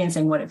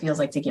experiencing what it feels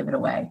like to give it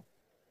away.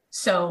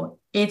 So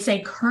it's a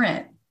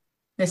current.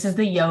 This is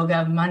the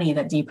yoga of money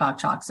that Deepak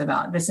talks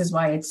about. This is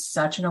why it's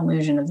such an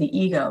illusion of the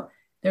ego.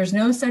 There's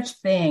no such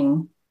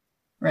thing,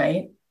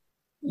 right?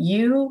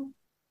 You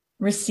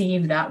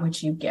receive that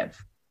which you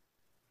give.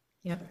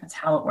 That's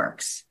how it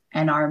works.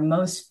 And our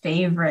most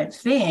favorite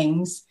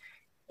things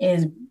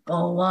is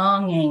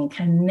belonging,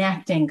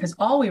 connecting, because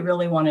all we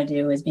really want to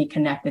do is be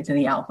connected to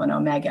the Alpha and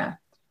Omega.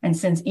 And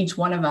since each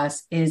one of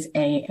us is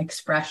an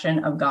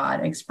expression of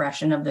God,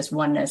 expression of this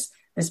oneness,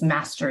 this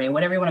mastery,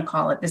 whatever you want to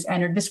call it, this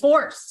energy, this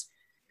force,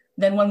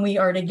 then when we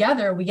are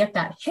together, we get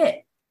that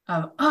hit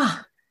of,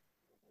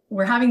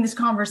 we're having this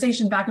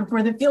conversation back and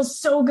forth. It feels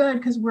so good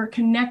because we're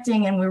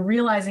connecting and we're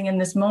realizing in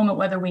this moment,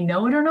 whether we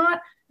know it or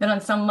not, that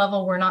on some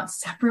level, we're not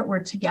separate, we're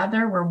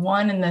together, we're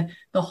one, and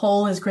the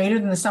whole is greater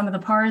than the sum of the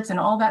parts, and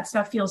all that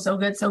stuff feels so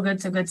good, so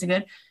good, so good, so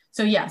good.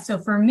 So yeah, so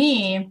for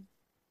me,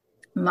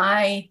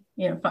 my,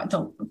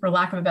 for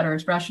lack of a better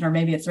expression, or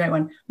maybe it's the right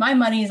one, my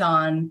money's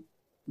on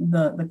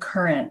the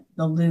current,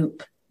 the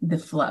loop, the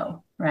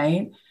flow,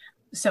 right?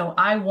 So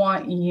I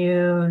want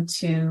you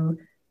to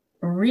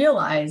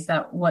realize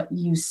that what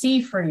you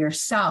see for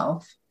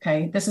yourself,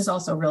 okay, this is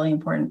also really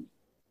important.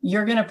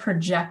 You're going to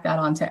project that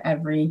onto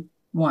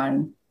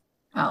everyone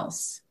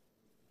else.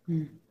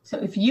 So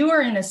if you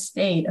are in a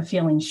state of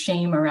feeling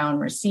shame around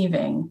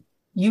receiving,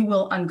 you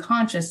will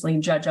unconsciously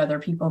judge other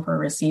people for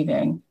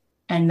receiving.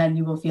 And then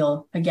you will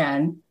feel,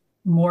 again,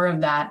 more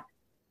of that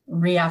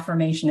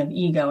reaffirmation of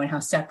ego and how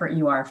separate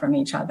you are from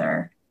each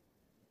other.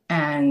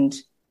 And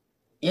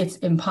it's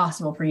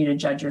impossible for you to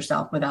judge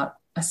yourself without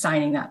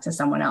assigning that to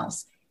someone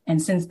else.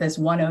 And since this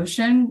one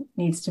ocean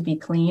needs to be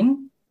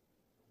clean,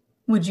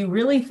 would you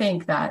really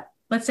think that,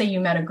 let's say you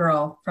met a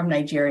girl from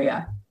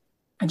Nigeria.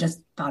 I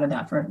just thought of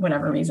that for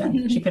whatever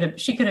reason. She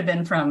could have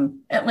been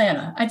from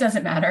Atlanta. It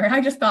doesn't matter.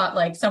 I just thought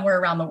like somewhere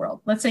around the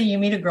world. Let's say you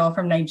meet a girl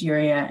from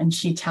Nigeria and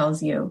she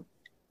tells you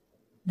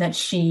that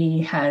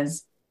she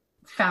has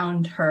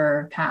found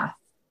her path.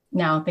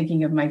 Now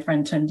thinking of my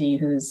friend Tundi,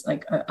 who's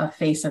like a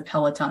face of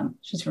Peloton.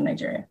 She's from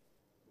Nigeria.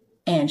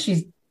 And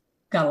she's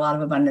got a lot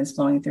of abundance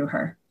flowing through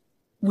her.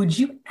 Would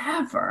you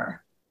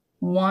ever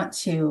want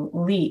to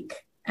leak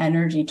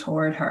energy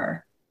toward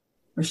her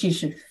where she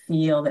should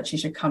feel that she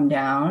should come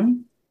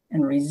down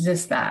and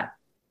resist that?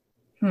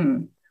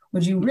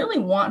 Would you really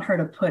want her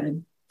to put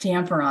a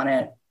damper on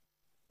it?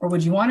 Or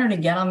would you want her to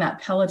get on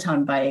that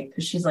Peloton bike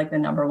because she's like the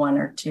number 1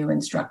 or 2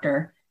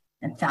 instructor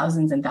and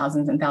thousands and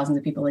thousands and thousands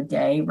of people a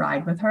day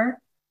ride with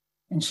her,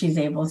 and she's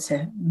able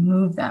to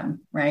move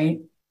them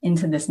right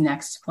into this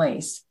next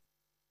place?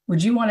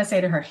 Would you want to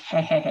say to her,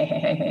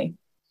 hey,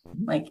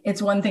 like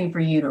it's one thing for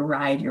you to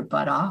ride your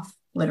butt off,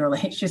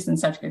 literally, it's just in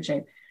such good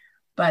shape,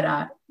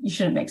 but you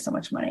shouldn't make so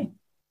much money.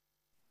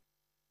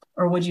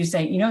 Or would you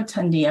say,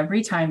 Tundi,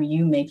 every time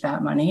you make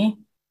that money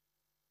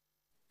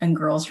and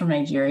girls from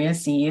Nigeria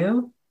see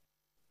you,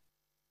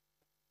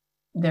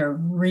 they're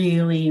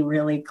really,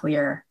 really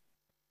clear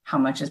how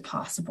much is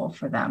possible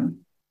for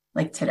them,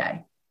 like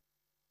today.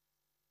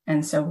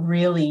 And so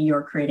really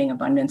you're creating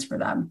abundance for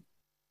them.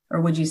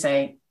 Or would you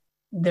say,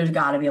 there's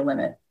got to be a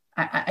limit?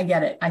 I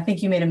get it. I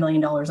think you made $1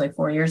 million like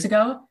 4 years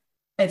ago.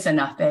 It's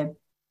enough, babe.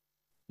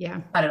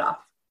 Yeah. Cut it off.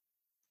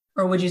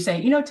 Or would you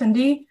say,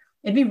 Tundi,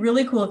 it'd be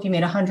really cool if you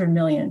made 100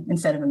 million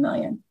instead of $1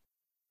 million,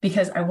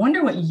 because I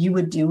wonder what you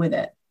would do with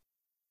it.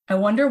 I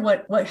wonder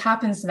what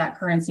happens to that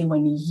currency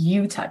when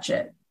you touch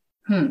it.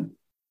 I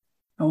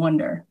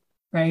wonder,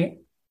 right?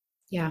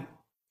 Yeah.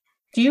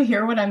 Do you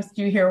hear what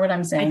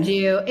I'm saying? I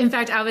do. In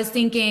fact, I was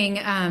thinking,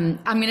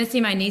 I'm going to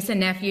see my niece and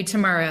nephew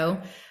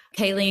tomorrow,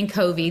 Kaylee and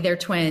Covey. They're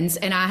twins,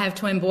 and I have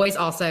twin boys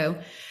also.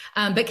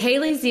 But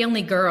Kaylee's the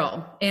only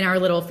girl in our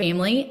little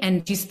family,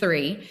 and she's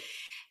 3.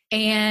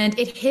 And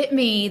it hit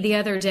me the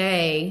other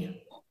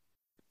day,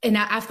 and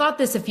I've thought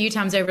this a few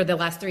times over the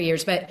last 3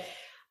 years, but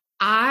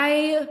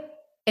I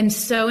am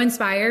so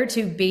inspired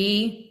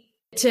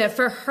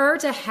for her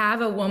to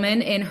have a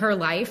woman in her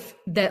life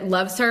that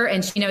loves her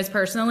and she knows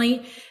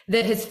personally,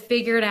 that has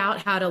figured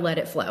out how to let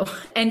it flow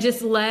and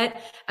just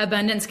let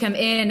abundance come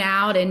in and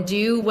out and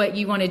do what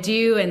you want to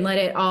do and let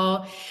it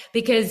all,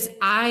 because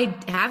I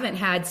haven't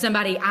had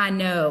somebody I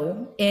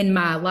know in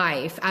my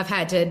life. I've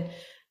had to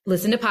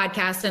listen to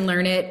podcasts and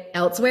learn it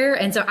elsewhere.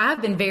 And so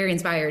I've been very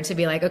inspired to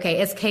be like, okay,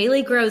 as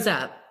Kaylee grows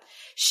up,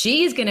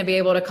 she's going to be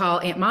able to call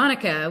Aunt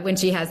Monica when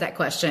she has that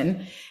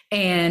question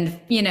and,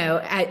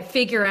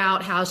 figure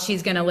out how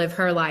she's going to live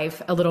her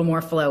life a little more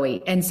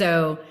flowy. And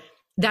so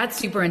that's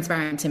super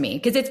inspiring to me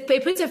because it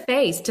puts a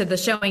face to the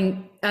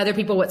showing other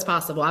people what's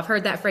possible. I've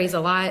heard that phrase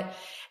a lot.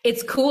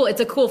 It's cool.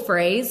 It's a cool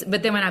phrase.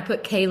 But then when I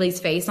put Kaylee's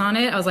face on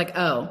it, I was like,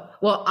 oh,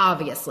 well,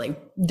 obviously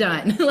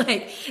done.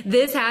 Like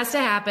this has to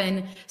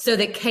happen so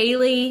that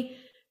Kaylee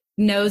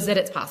knows that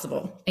it's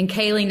possible and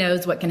Kaylee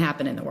knows what can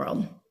happen in the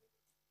world.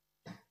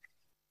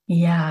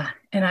 Yeah.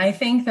 And I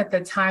think that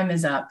the time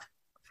is up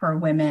for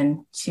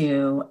women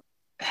to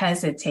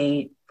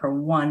hesitate for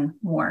one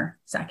more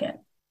second.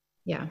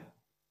 Yeah.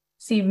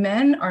 See,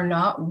 men are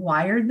not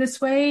wired this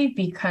way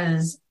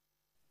because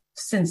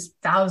since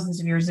thousands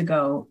of years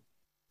ago,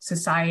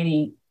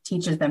 society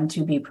teaches them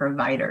to be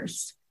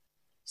providers.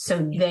 So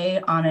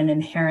they, on an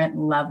inherent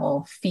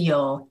level,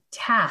 feel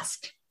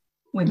tasked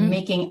with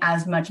making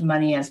as much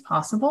money as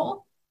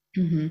possible.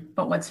 Mm-hmm.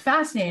 But what's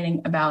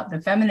fascinating about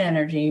the feminine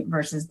energy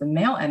versus the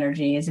male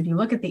energy is if you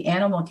look at the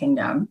animal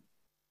kingdom,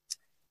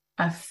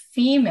 a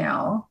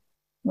female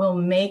will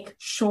make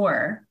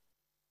sure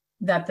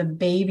that the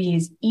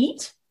babies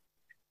eat,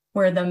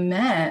 where the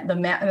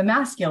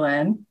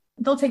masculine,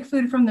 they'll take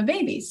food from the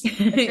babies.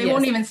 They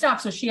won't even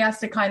stop. So she has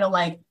to kind of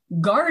like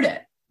guard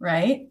it,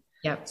 right?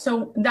 Yep.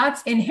 So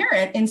that's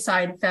inherent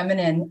inside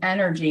feminine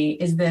energy,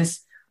 is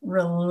this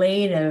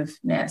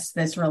relativeness,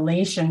 this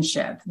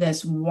relationship,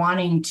 this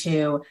wanting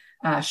to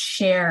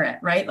share it,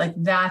 right? Like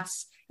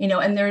that's,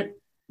 and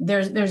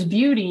there's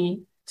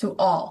beauty to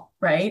all,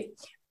 right?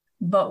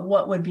 But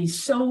what would be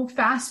so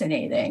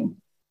fascinating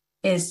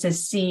is to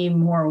see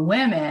more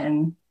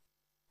women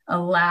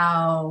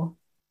allow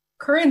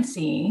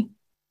currency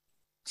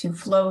to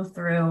flow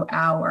through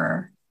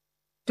our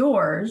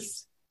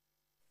doors,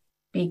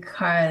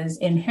 because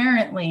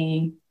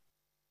inherently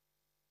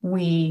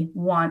we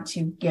want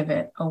to give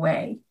it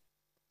away.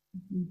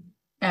 Mm-hmm.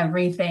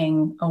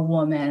 Everything a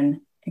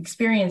woman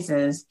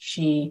experiences,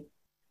 she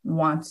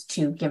wants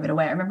to give it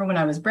away. I remember when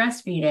I was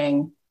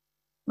breastfeeding,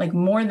 like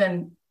more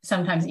than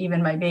sometimes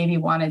even my baby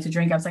wanted to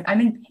drink, I was like,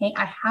 I'm in pain.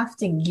 I have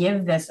to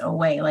give this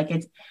away. Like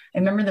I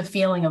remember the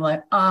feeling of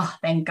like, oh,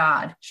 thank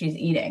God she's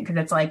eating. Cause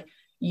it's like,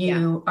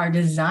 you are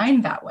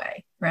designed that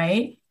way,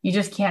 right? You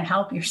just can't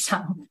help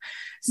yourself.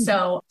 Mm-hmm.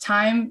 So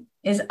time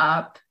is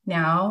up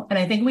now. And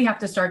I think we have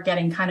to start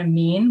getting kind of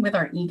mean with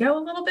our ego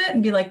a little bit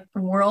and be like,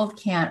 the world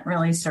can't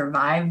really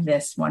survive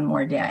this one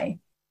more day.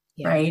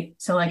 Yeah. Right.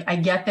 So like, I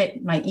get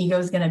that my ego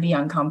is going to be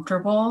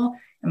uncomfortable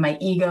and my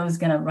ego is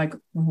going to like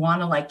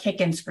want to like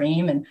kick and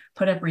scream and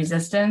put up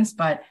resistance,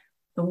 but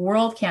the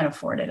world can't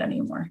afford it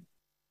anymore.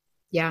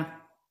 Yeah.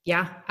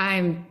 Yeah.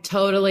 I'm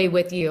totally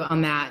with you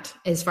on that.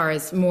 As far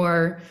as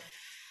more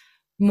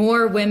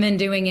women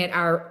doing it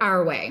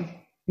our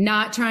way,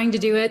 not trying to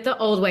do it the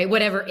old way,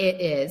 whatever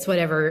it is,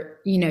 whatever,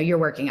 you're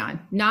working on,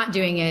 not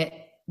doing it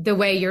the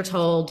way you're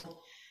told,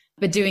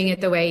 but doing it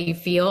the way you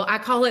feel. I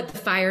call it the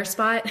fire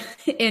spot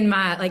in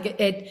my,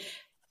 like, it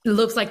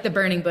looks like the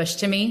burning bush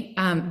to me,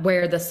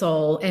 where the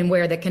soul and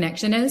where the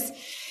connection is.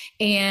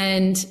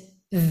 And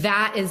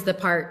that is the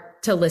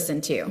part to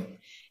listen to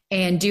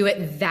and do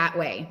it that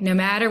way, no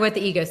matter what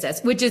the ego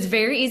says, which is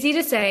very easy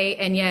to say.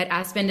 And yet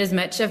I spend as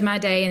much of my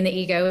day in the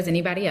ego as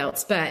anybody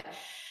else, but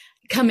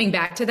coming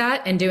back to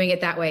that and doing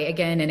it that way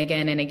again and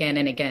again and again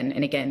and again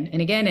and again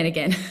and again and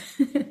again.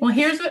 Well,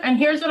 here's what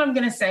I'm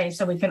going to say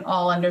so we can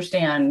all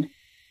understand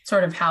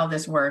sort of how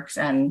this works.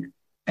 And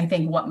I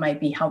think what might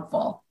be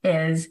helpful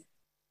is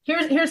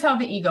here's how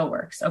the ego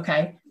works.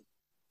 Okay.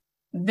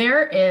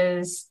 there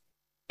is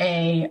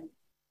a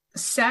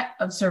set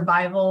of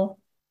survival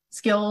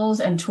skills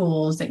and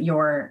tools that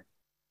your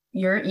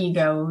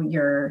ego,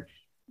 your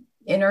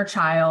inner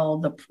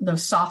child, the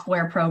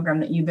software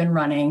program that you've been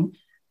running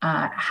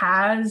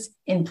has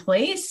in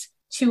place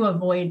to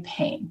avoid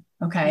pain.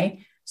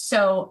 Okay.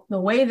 So the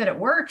way that it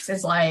works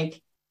is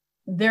like,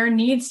 there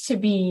needs to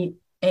be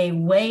a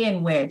way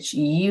in which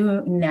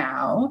you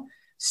now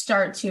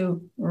start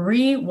to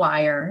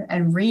rewire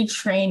and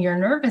retrain your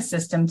nervous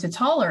system to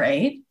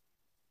tolerate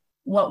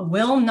what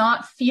will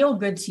not feel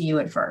good to you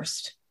at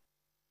first.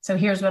 So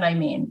here's what I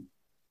mean.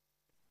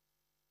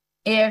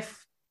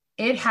 If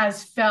it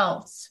has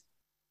felt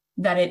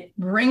that it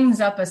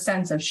brings up a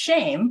sense of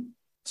shame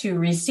to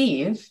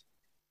receive,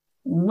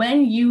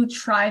 when you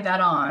try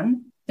that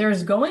on,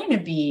 there's going to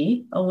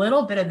be a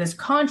little bit of this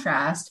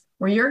contrast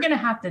where you're going to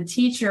have to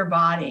teach your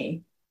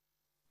body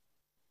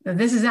that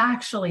this is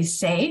actually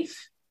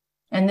safe.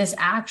 And this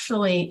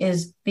actually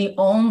is the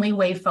only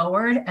way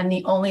forward and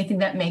the only thing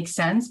that makes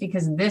sense,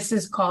 because this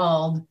is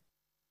called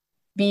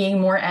being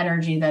more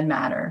energy than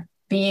matter,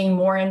 being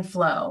more in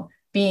flow,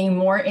 being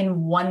more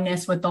in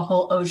oneness with the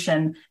whole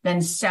ocean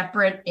than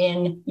separate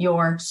in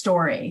your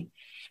story.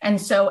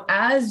 And so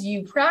as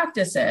you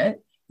practice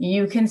it,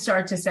 you can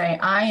start to say,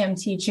 I am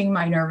teaching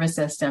my nervous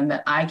system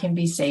that I can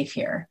be safe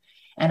here.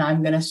 And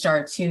I'm going to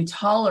start to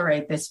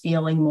tolerate this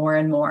feeling more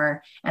and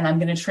more. And I'm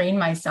going to train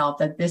myself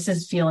that this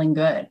is feeling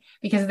good.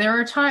 Because there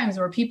are times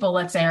where people,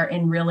 let's say, are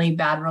in really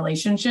bad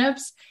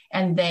relationships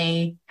and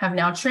they have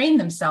now trained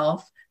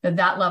themselves that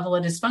that level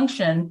of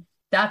dysfunction,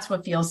 that's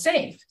what feels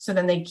safe. So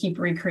then they keep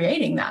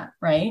recreating that,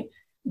 right?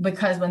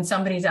 Because when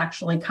somebody's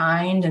actually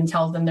kind and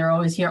tells them they're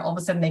always here, all of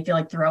a sudden they feel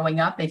like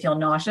throwing up, they feel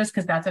nauseous,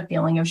 because that's a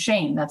feeling of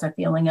shame. That's a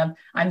feeling of,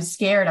 I'm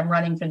scared, I'm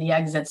running for the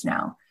exits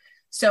now.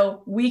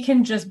 So we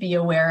can just be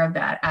aware of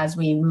that as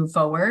we move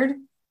forward.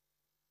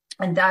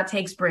 And that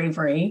takes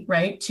bravery,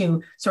 right?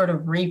 To sort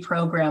of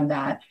reprogram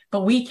that,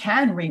 but we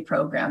can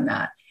reprogram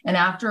that. And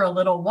after a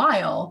little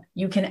while,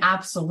 you can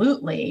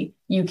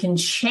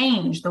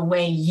change the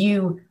way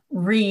you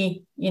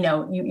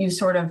you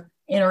sort of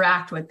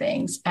interact with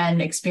things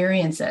and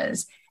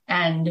experiences.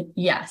 And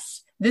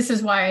yes, this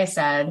is why I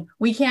said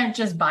we can't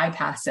just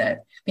bypass it,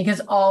 because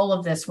all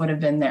of this would have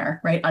been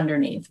there right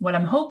underneath. What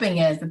I'm hoping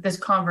is that this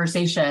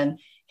conversation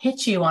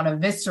hit you on a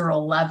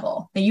visceral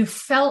level, that you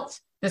felt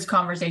this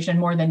conversation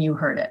more than you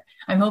heard it.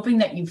 I'm hoping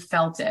that you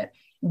felt it.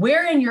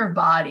 Where in your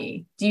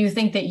body do you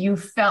think that you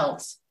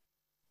felt?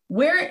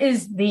 Where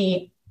is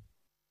the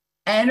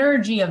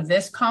energy of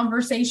this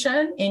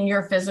conversation in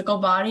your physical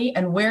body?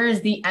 And where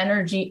is the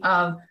energy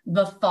of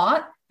the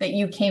thought that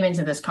you came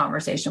into this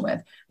conversation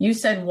with? You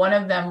said one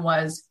of them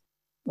was,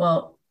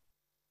 well,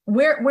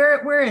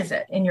 where is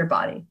it in your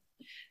body?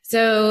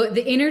 So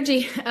the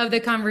energy of the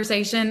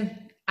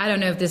conversation, I don't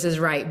know if this is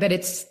right, but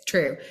it's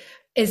true,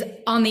 is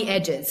on the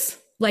edges.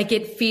 Like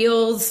it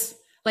feels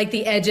like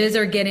the edges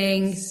are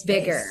getting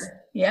bigger.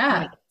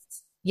 Yeah.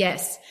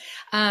 Yes.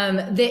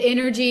 The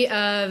energy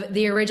of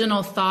the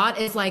original thought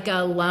is like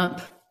a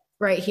lump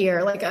right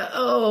here, like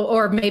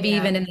or maybe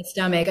even in the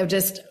stomach of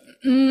just,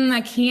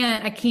 I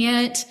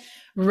can't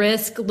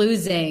risk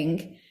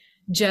losing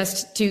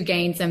just to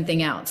gain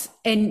something else.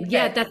 And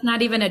yet that's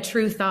not even a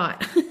true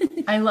thought.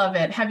 I love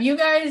it. Have you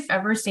guys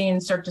ever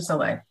seen Cirque du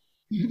Soleil?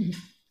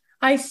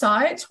 I saw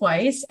it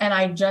twice and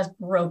I just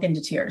broke into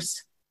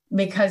tears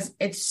because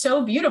it's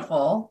so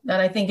beautiful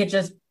that I think it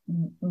just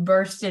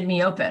bursted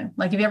me open.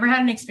 Like, have you ever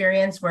had an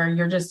experience where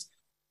you're just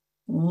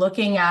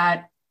looking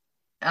at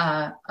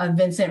a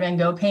Vincent van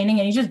Gogh painting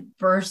and you just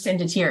burst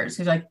into tears?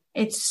 You're like,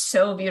 it's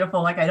so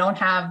beautiful. Like, I don't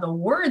have the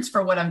words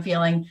for what I'm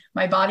feeling.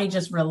 My body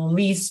just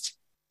released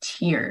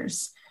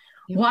tears.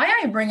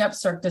 Why I bring up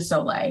Cirque du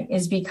Soleil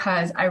is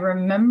because I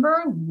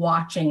remember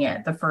watching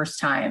it the first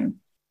time.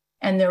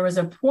 And there was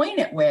a point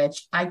at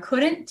which I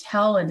couldn't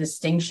tell a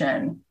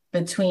distinction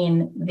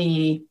between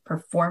the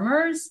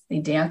performers, the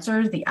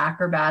dancers, the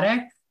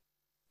acrobatic,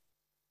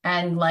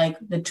 and like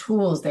the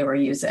tools they were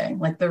using,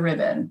 like the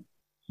ribbon,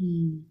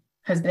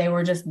 because they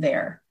were just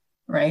there,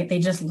 right? They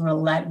just were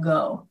let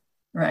go,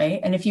 right?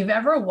 And if you've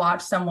ever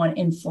watched someone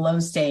in flow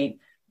state,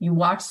 you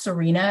watch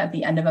Serena at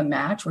the end of a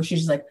match where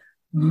she's just like,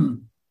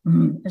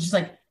 it's just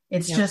like,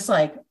 it's just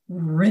like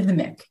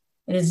rhythmic.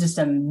 It is just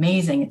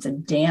amazing. It's a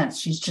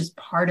dance. She's just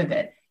part of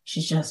it.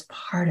 She's just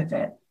part of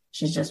it.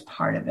 She's just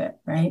part of it,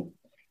 right?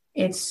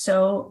 It's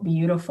so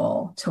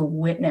beautiful to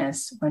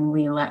witness when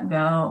we let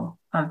go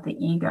of the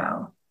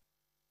ego.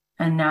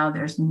 And now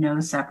there's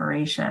no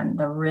separation.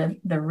 The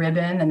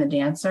ribbon and the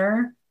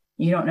dancer,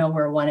 you don't know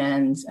where one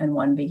ends and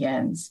one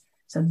begins.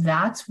 So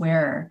that's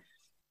where,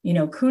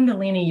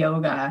 Kundalini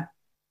yoga,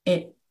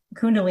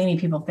 Kundalini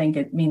people think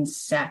it means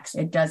sex.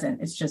 It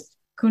doesn't. It's just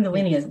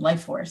Kundalini is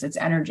life force. It's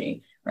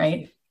energy,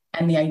 right?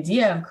 And the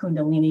idea of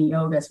Kundalini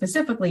yoga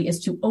specifically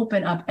is to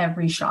open up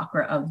every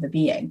chakra of the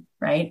being,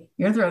 right?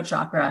 Your throat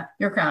chakra,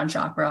 your crown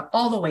chakra,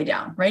 all the way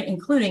down, right?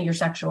 Including your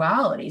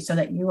sexuality, so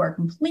that you are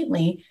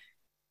completely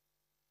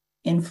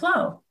in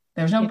flow,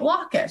 There's no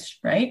blockage,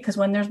 right? Because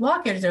when there's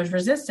blockage, there's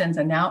resistance.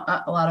 And now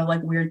a lot of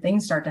like weird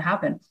things start to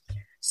happen.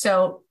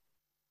 So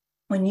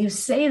when you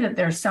say that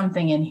there's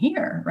something in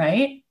here,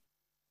 right?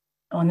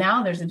 Well,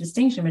 now there's a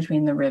distinction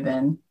between the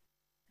ribbon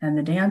and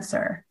the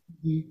dancer,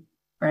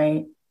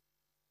 right?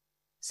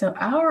 So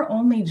our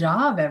only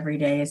job every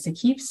day is to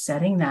keep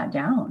setting that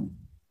down.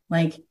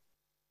 Like,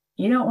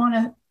 you don't want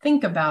to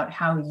think about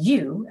how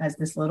you, as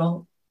this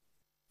little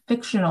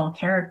fictional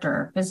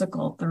character,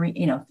 physical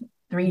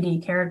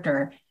 3D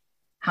character,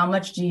 how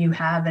much do you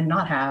have and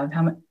not have?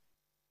 How much?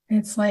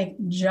 It's like,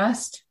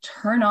 just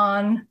turn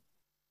on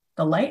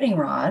the lightning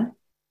rod.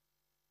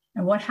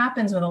 And what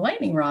happens with a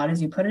lightning rod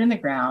is you put it in the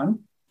ground,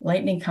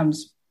 lightning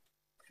comes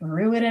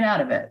through it and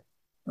out of it,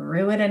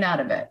 through it and out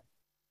of it,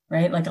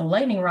 right? Like a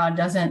lightning rod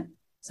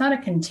it's not a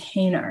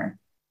container.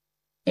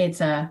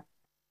 It's a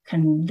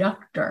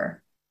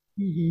conductor.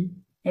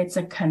 It's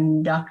a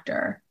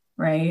conductor,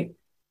 right?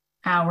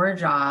 Our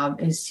job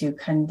is to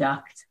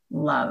conduct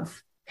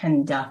love,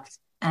 conduct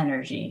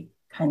energy,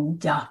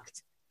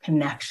 conduct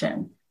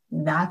connection.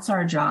 That's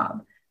our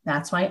job.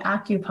 That's why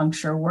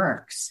acupuncture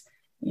works.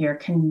 You're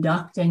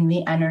conducting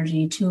the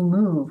energy to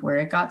move where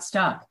it got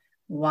stuck.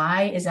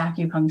 Why is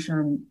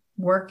acupuncture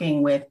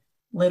working with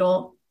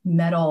little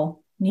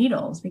metal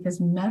needles? Because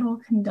metal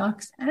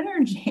conducts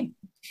energy,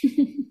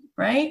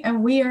 right?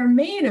 And we are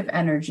made of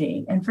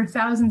energy. And for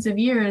thousands of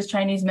years,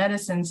 Chinese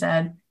medicine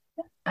said,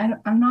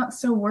 I'm not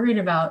so worried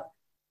about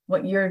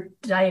what you're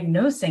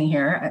diagnosing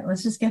here.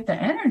 Let's just get the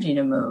energy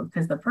to move,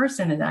 because the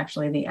person is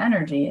actually the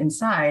energy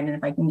inside. And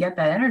if I can get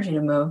that energy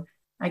to move,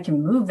 I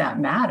can move that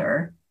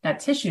matter.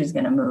 That tissue is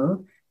going to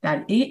move.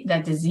 That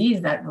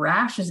disease, that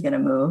rash is going to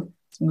move.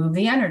 Move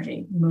the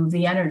energy, move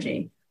the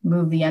energy,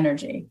 move the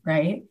energy,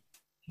 right?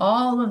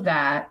 All of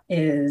that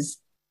is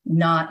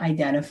not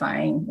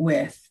identifying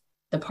with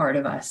the part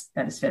of us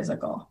that is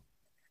physical.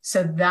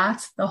 So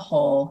that's the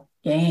whole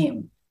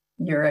game.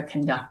 You're a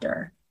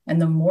conductor.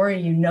 And the more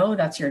you know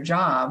that's your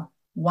job,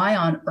 why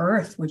on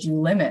earth would you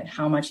limit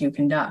how much you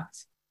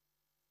conduct?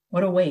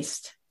 What a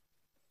waste.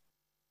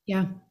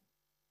 Yeah.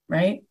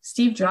 Right?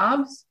 Steve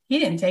Jobs, he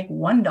didn't take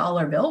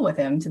 $1 bill with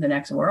him to the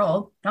next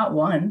world. Not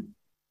one.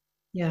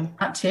 Yeah.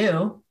 Not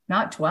two,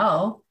 not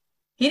 12.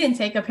 He didn't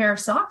take a pair of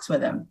socks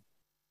with him.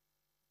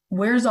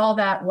 Where's all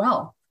that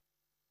wealth?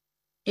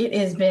 It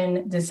has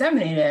been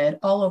disseminated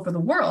all over the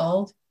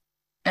world,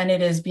 and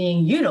it is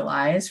being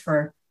utilized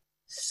for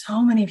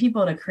so many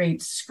people to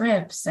create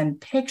scripts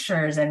and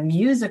pictures and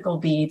musical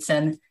beats.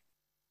 And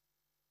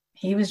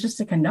he was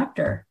just a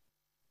conductor.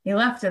 He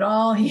left it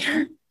all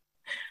here,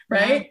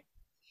 right?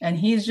 Yeah. And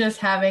he's just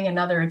having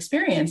another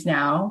experience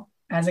now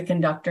as a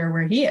conductor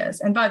where he is.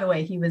 And by the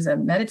way, he was a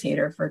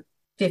meditator for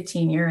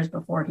 15 years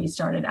before he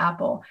started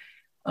Apple.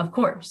 Of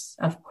course,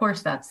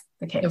 that's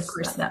the case. Of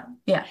course.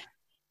 Yeah.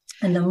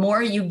 And the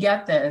more you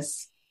get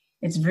this,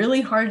 it's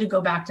really hard to go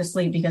back to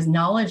sleep, because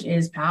knowledge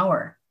is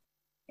power.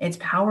 It's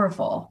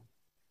powerful.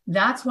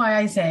 That's why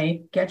I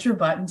say, get your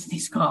butt into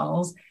these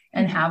calls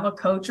and have a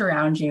coach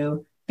around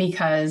you,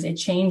 because it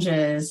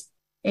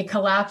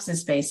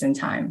collapses space and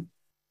time,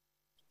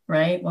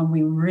 right? When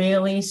we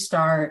really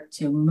start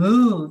to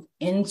move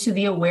into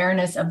the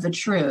awareness of the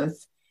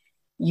truth,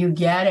 you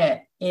get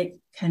it. It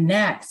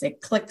connects, it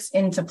clicks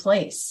into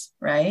place,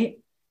 right?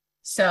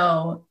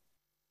 So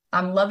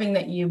I'm loving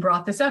that you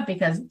brought this up,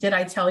 because did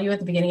I tell you at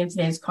the beginning of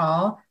today's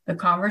call, the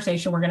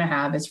conversation we're going to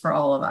have is for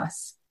all of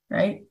us,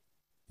 right?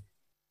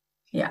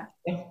 Yeah.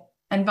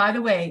 And by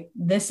the way,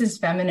 this is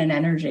feminine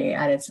energy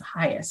at its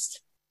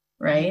highest,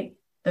 right?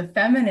 The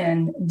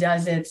feminine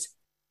does its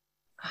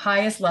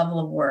highest level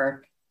of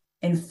work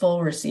in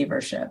full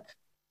receivership.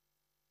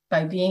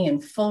 By being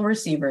in full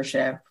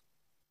receivership,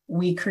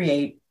 we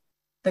create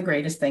the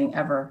greatest thing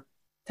ever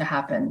to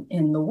happen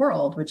in the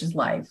world, which is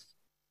life.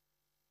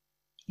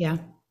 Yeah.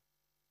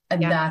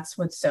 And that's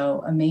what's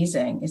so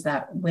amazing, is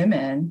that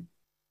women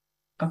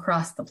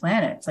across the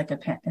planet,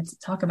 it's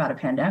talk about a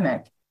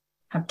pandemic,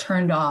 have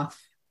turned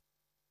off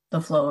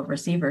the flow of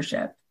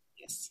receivership.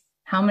 Yes.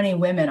 How many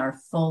women are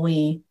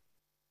fully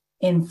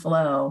in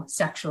flow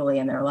sexually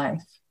in their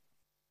life?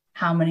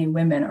 How many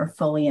women are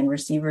fully in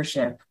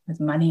receivership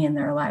with money in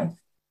their life?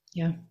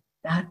 Yeah.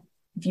 That,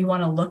 if you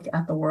want to look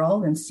at the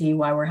world and see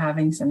why we're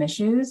having some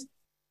issues,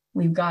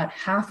 we've got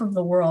half of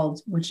the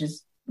world, which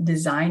is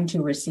designed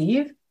to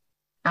receive,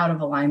 out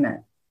of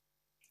alignment.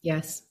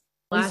 Yes.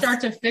 We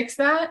start to fix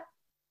that,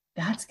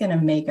 that's going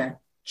to make a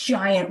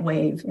giant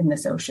wave in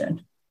this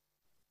ocean.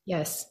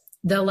 Yes.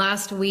 The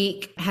last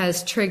week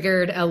has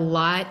triggered a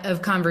lot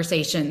of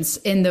conversations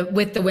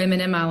with the women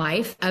in my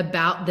life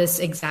about this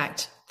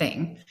exact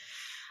thing.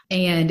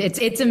 And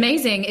it's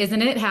amazing,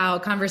 isn't it? How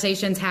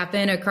conversations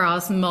happen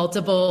across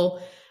multiple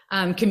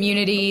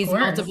communities,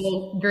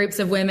 multiple groups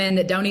of women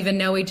that don't even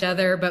know each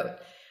other, but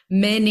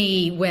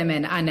many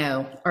women I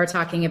know are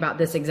talking about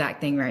this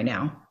exact thing right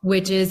now,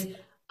 which is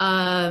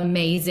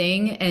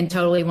amazing, and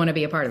totally want to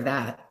be a part of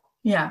that.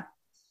 Yeah.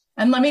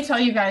 And let me tell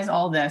you guys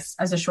all this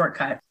as a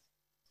shortcut.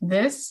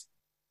 This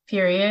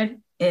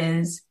period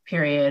is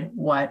period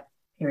what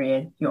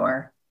period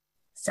you're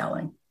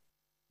selling.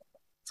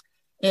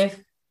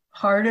 If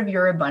part of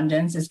your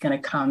abundance is going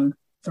to come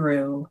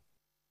through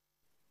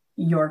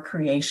your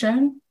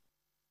creation,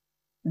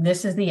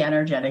 this is the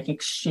energetic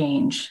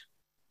exchange.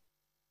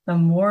 The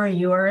more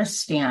you are a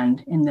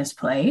stand in this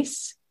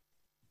place,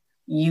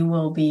 you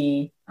will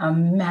be a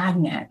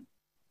magnet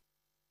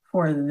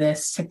for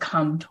this to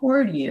come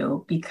toward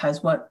you,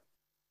 because what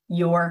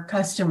your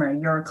customer,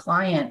 your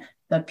client,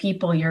 the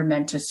people you're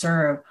meant to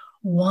serve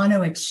want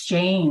to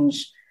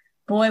exchange.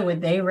 Boy,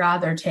 would they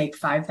rather take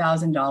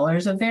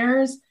 $5,000 of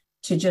theirs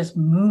to just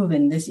move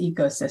in this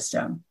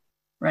ecosystem,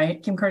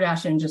 right? Kim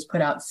Kardashian just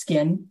put out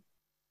Skin.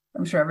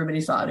 I'm sure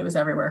everybody saw it. It was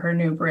everywhere. Her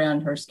new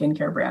brand, her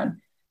skincare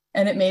brand.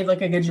 And it made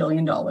like a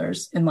gajillion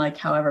dollars in like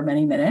however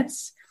many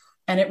minutes.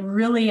 And it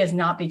really is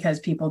not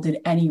because people did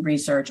any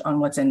research on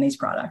what's in these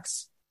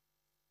products.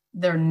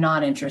 They're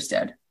not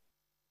interested.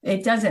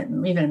 It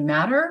doesn't even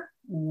matter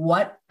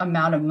what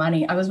amount of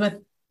money. I was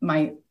with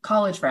my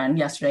college friend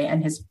yesterday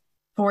and his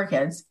 4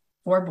 kids,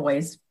 4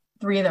 boys.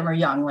 3 of them are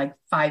young, like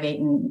 5, 8,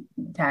 and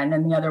 10,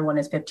 and the other one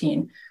is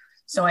 15.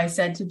 So I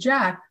said to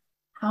Jack,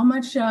 how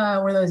much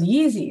were those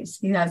Yeezys?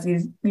 He has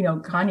these,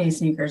 Kanye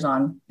sneakers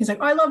on. He's like,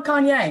 oh, I love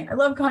Kanye. I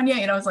love Kanye.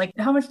 And I was like,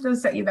 how much did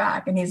those set you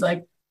back? And he's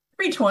like,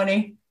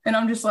 $320. And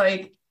I'm just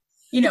like,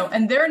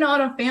 and they're not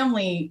a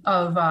family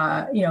of,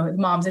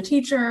 mom's a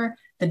teacher.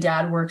 The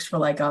dad works for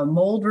like a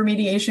mold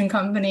remediation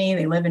company.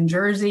 They live in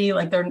Jersey.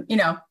 Like they're,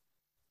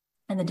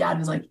 and the dad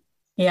was like,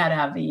 he had to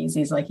have the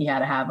Yeezys. Like he had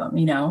to have them,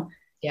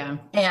 Yeah.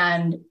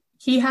 And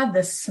he had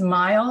this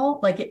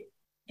smile,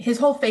 his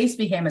whole face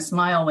became a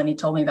smile when he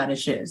told me about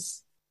his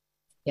shoes.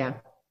 Yeah.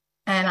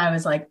 And I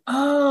was like,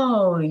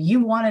 oh, you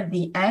wanted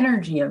the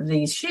energy of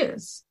these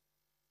shoes.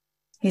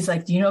 He's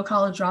like, do you know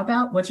College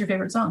Dropout? What's your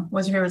favorite song?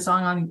 What's your favorite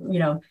song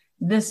on,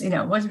 this,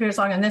 what's your favorite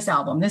song on this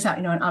album?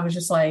 And I was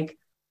just like,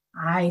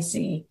 I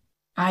see,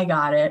 I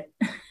got it.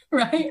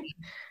 Right.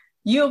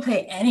 You'll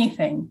pay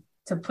anything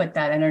to put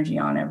that energy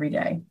on every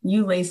day.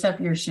 You lace up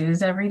your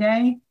shoes every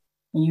day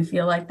and you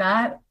feel like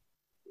that.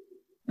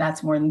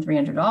 That's more than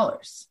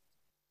 $300.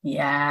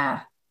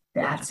 Yeah,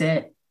 that's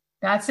it.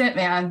 That's it,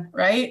 man.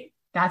 Right?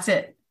 That's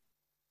it.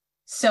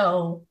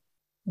 So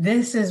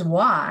this is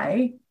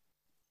why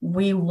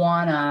we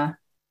want to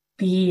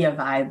be a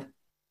vibe,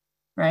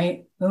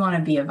 right? We want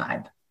to be a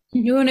vibe.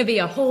 You want to be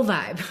a whole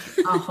vibe.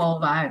 A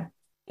whole vibe.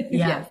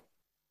 Yeah. Yes.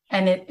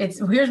 And it's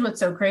here's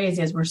what's so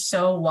crazy is we're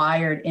so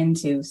wired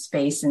into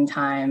space and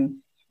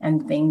time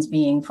and things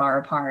being far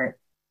apart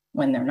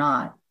when they're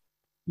not.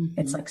 Mm-hmm.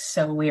 It's like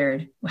so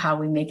weird how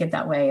we make it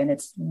that way. And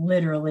it's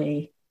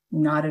literally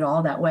not at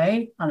all that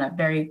way on a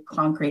very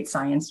concrete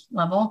science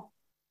level.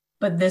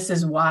 But this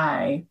is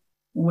why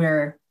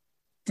we're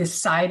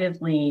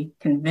decidedly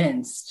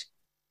convinced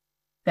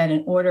that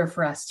in order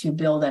for us to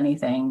build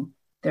anything,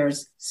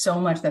 there's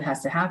so much that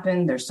has to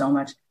happen. There's so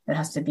much that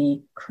has to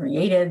be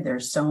created.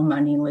 There's so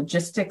many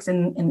logistics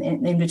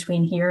in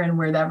between here and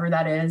wherever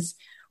that is,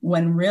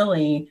 when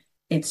really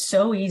it's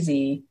so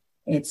easy.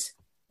 It's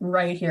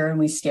right here and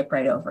we skip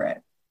right over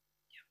it.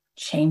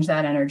 Change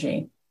that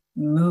energy,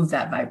 move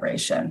that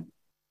vibration,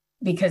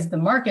 because the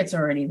market's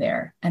already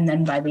there. And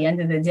then by the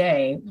end of the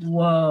day,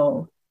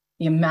 whoa,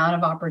 the amount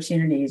of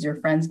opportunities. Your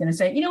friend's going to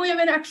say, we have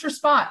an extra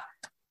spot.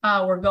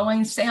 We're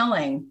going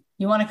sailing.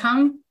 You want to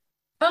come?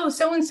 Oh,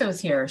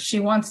 so-and-so's here. She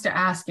wants to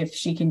ask if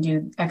she can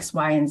do X,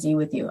 Y, and Z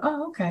with you.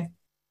 Oh, okay.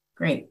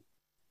 Great.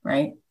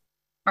 Right.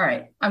 All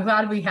right. I'm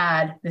glad we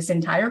had this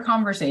entire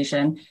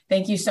conversation.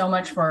 Thank you so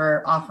much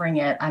for offering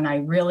it. And I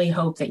really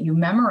hope that you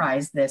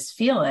memorize this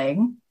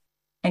feeling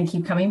and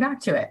keep coming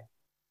back to it.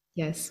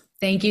 Yes.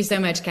 Thank you so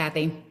much,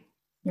 Kathy.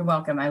 You're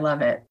welcome. I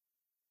love it.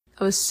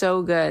 It was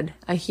so good.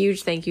 A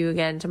huge thank you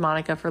again to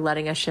Monica for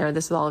letting us share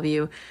this with all of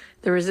you.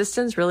 The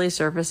resistance really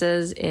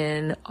surfaces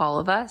in all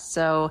of us.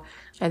 So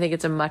I think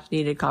it's a much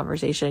needed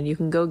conversation. You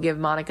can go give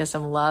Monica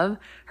some love.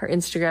 Her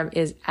Instagram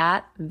is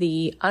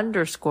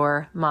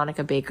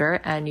 @_Monica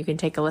Baker. And you can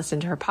take a listen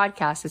to her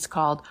podcast. It's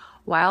called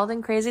Wild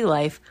and Crazy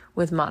Life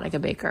with Monica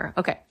Baker.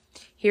 Okay.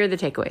 Here are the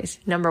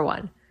takeaways. Number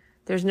 1.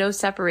 There's no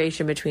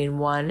separation between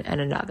one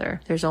and another.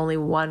 There's only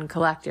one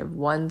collective,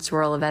 one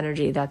swirl of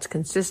energy that's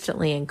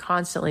consistently and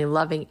constantly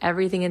loving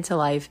everything into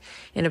life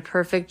in a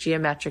perfect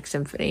geometric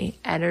symphony.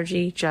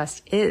 Energy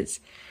just is.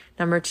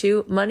 Number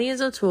 2, money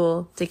is a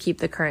tool to keep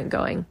the current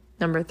going.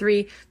 Number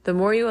 3, the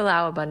more you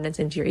allow abundance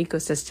into your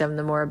ecosystem,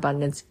 the more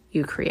abundance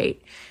you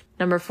create.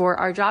 Number 4,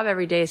 our job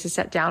every day is to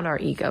set down our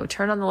ego,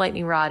 turn on the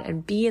lightning rod,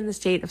 and be in the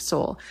state of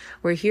soul.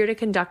 We're here to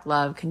conduct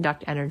love,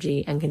 conduct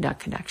energy, and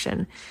conduct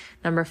connection.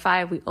 Number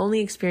 5, we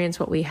only experience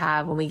what we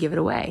have when we give it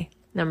away.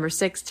 Number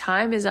 6,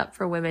 time is up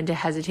for women to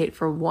hesitate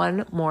for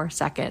one more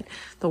second.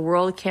 The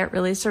world can't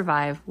really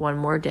survive one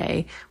more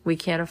day. We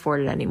can't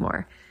afford it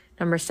anymore.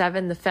 Number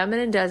 7, the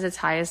feminine does its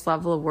highest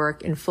level of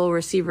work in full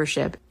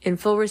receivership. In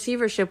full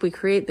receivership, we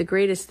create the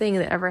greatest thing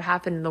that ever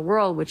happened in the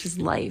world, which is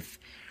life.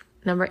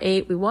 Number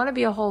 8, we want to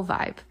be a whole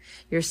vibe.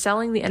 You're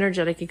selling the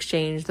energetic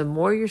exchange. The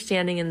more you're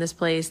standing in this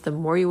place, the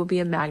more you will be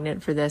a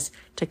magnet for this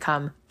to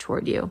come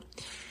toward you.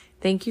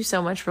 Thank you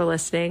so much for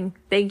listening.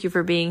 Thank you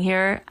for being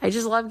here. I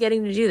just love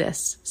getting to do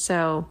this.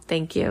 So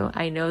thank you.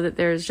 I know that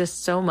there's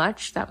just so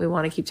much that we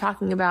want to keep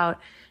talking about.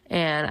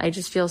 And I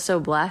just feel so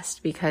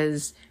blessed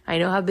because I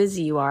know how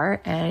busy you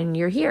are and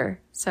you're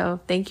here.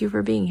 So thank you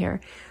for being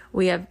here.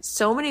 We have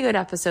so many good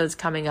episodes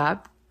coming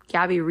up.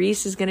 Gabby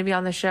Reese is going to be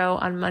on the show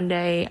on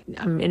Monday.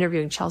 I'm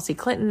interviewing Chelsea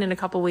Clinton in a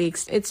couple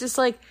weeks. It's just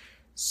like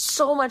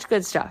so much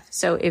good stuff.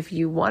 So if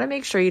you want to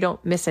make sure you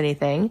don't miss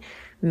anything,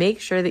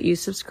 make sure that you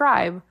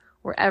subscribe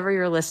wherever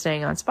you're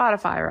listening on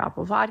Spotify or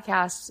Apple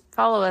Podcasts.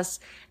 Follow us.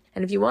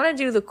 And if you want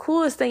to do the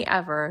coolest thing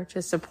ever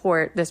to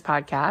support this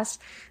podcast,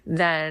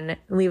 then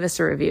leave us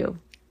a review.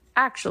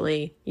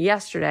 Actually,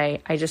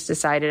 yesterday, I just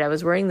decided I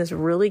was wearing this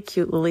really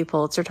cute Lily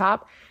Pulitzer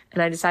top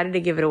and I decided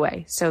to give it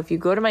away. So if you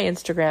go to my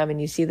Instagram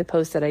and you see the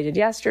post that I did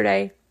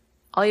yesterday,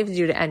 all you have to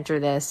do to enter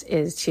this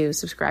is to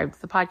subscribe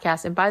to the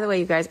podcast. And by the way,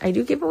 you guys, I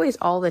do giveaways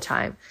all the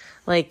time.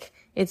 Like,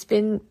 it's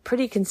been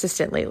pretty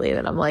consistent lately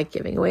that I'm like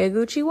giving away a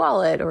Gucci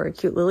wallet or a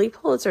cute Lily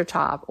Pulitzer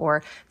top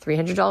or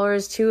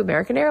 $300 to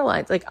American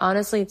Airlines. Like,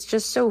 honestly, it's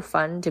just so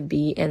fun to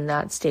be in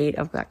that state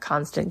of that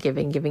constant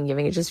giving.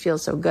 It just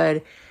feels so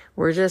good.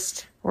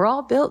 We're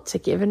all built to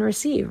give and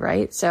receive,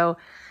 right? So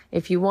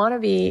if you want to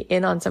be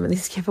in on some of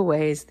these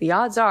giveaways, the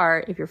odds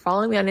are if you're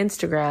following me on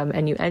Instagram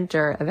and you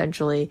enter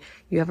eventually,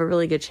 you have a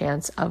really good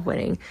chance of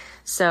winning.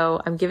 So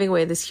I'm giving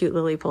away this cute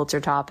Lily Pulitzer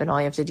top, and all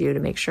you have to do to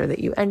make sure that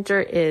you enter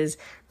is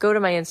go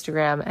to my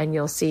Instagram and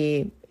you'll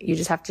see you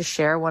just have to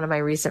share one of my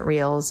recent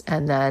reels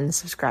and then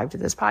subscribe to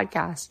this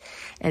podcast.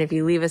 And if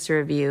you leave us a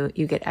review,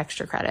 you get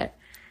extra credit.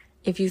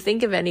 If you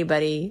think of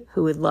anybody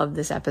who would love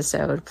this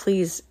episode,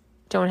 please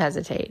don't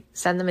hesitate.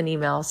 Send them an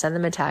email, send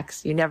them a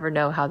text. You never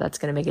know how that's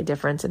going to make a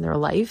difference in their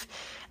life.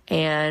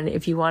 And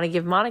if you want to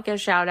give Monica a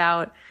shout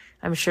out,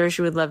 I'm sure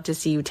she would love to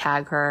see you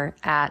tag her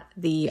at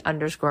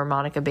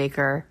 @_Monica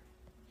Baker.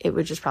 It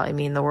would just probably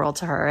mean the world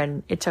to her.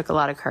 And it took a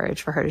lot of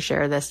courage for her to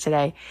share this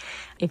today.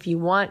 If you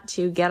want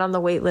to get on the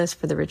wait list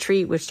for the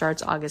retreat, which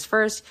starts August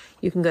 1st,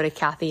 you can go to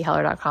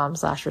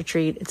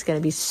kathyheller.com/retreat. It's going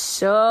to be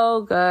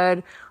so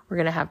good. We're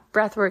going to have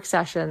breathwork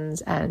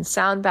sessions and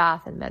sound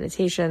bath and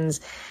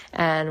meditations,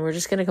 and we're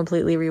just going to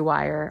completely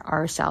rewire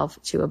ourselves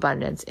to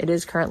abundance. It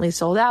is currently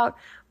sold out,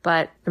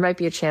 but there might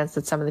be a chance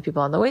that some of the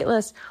people on the wait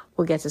list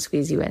will get to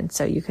squeeze you in.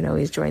 So you can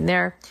always join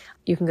there.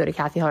 You can go to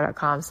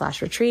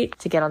kathyheller.com/retreat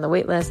to get on the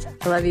wait list.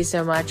 I love you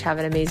so much. Have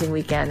an amazing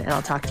weekend, and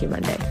I'll talk to you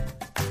Monday.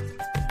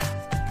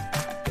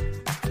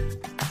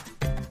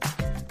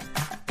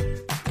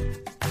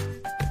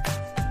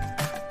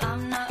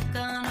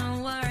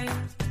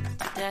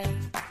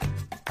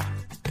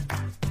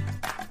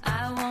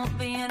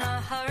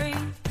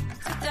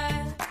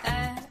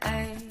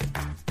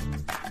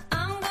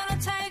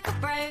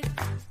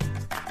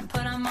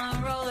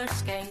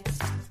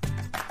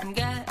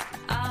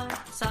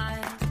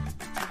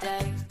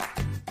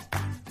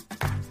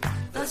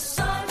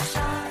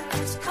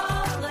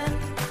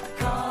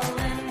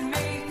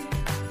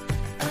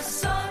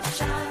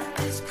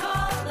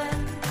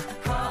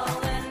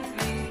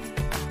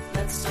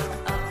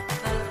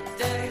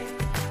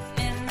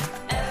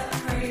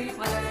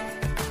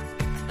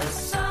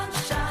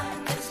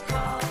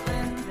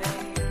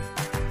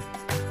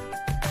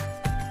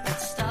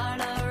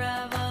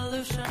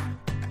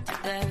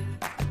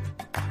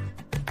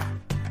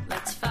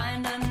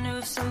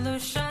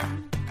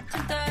 Solution.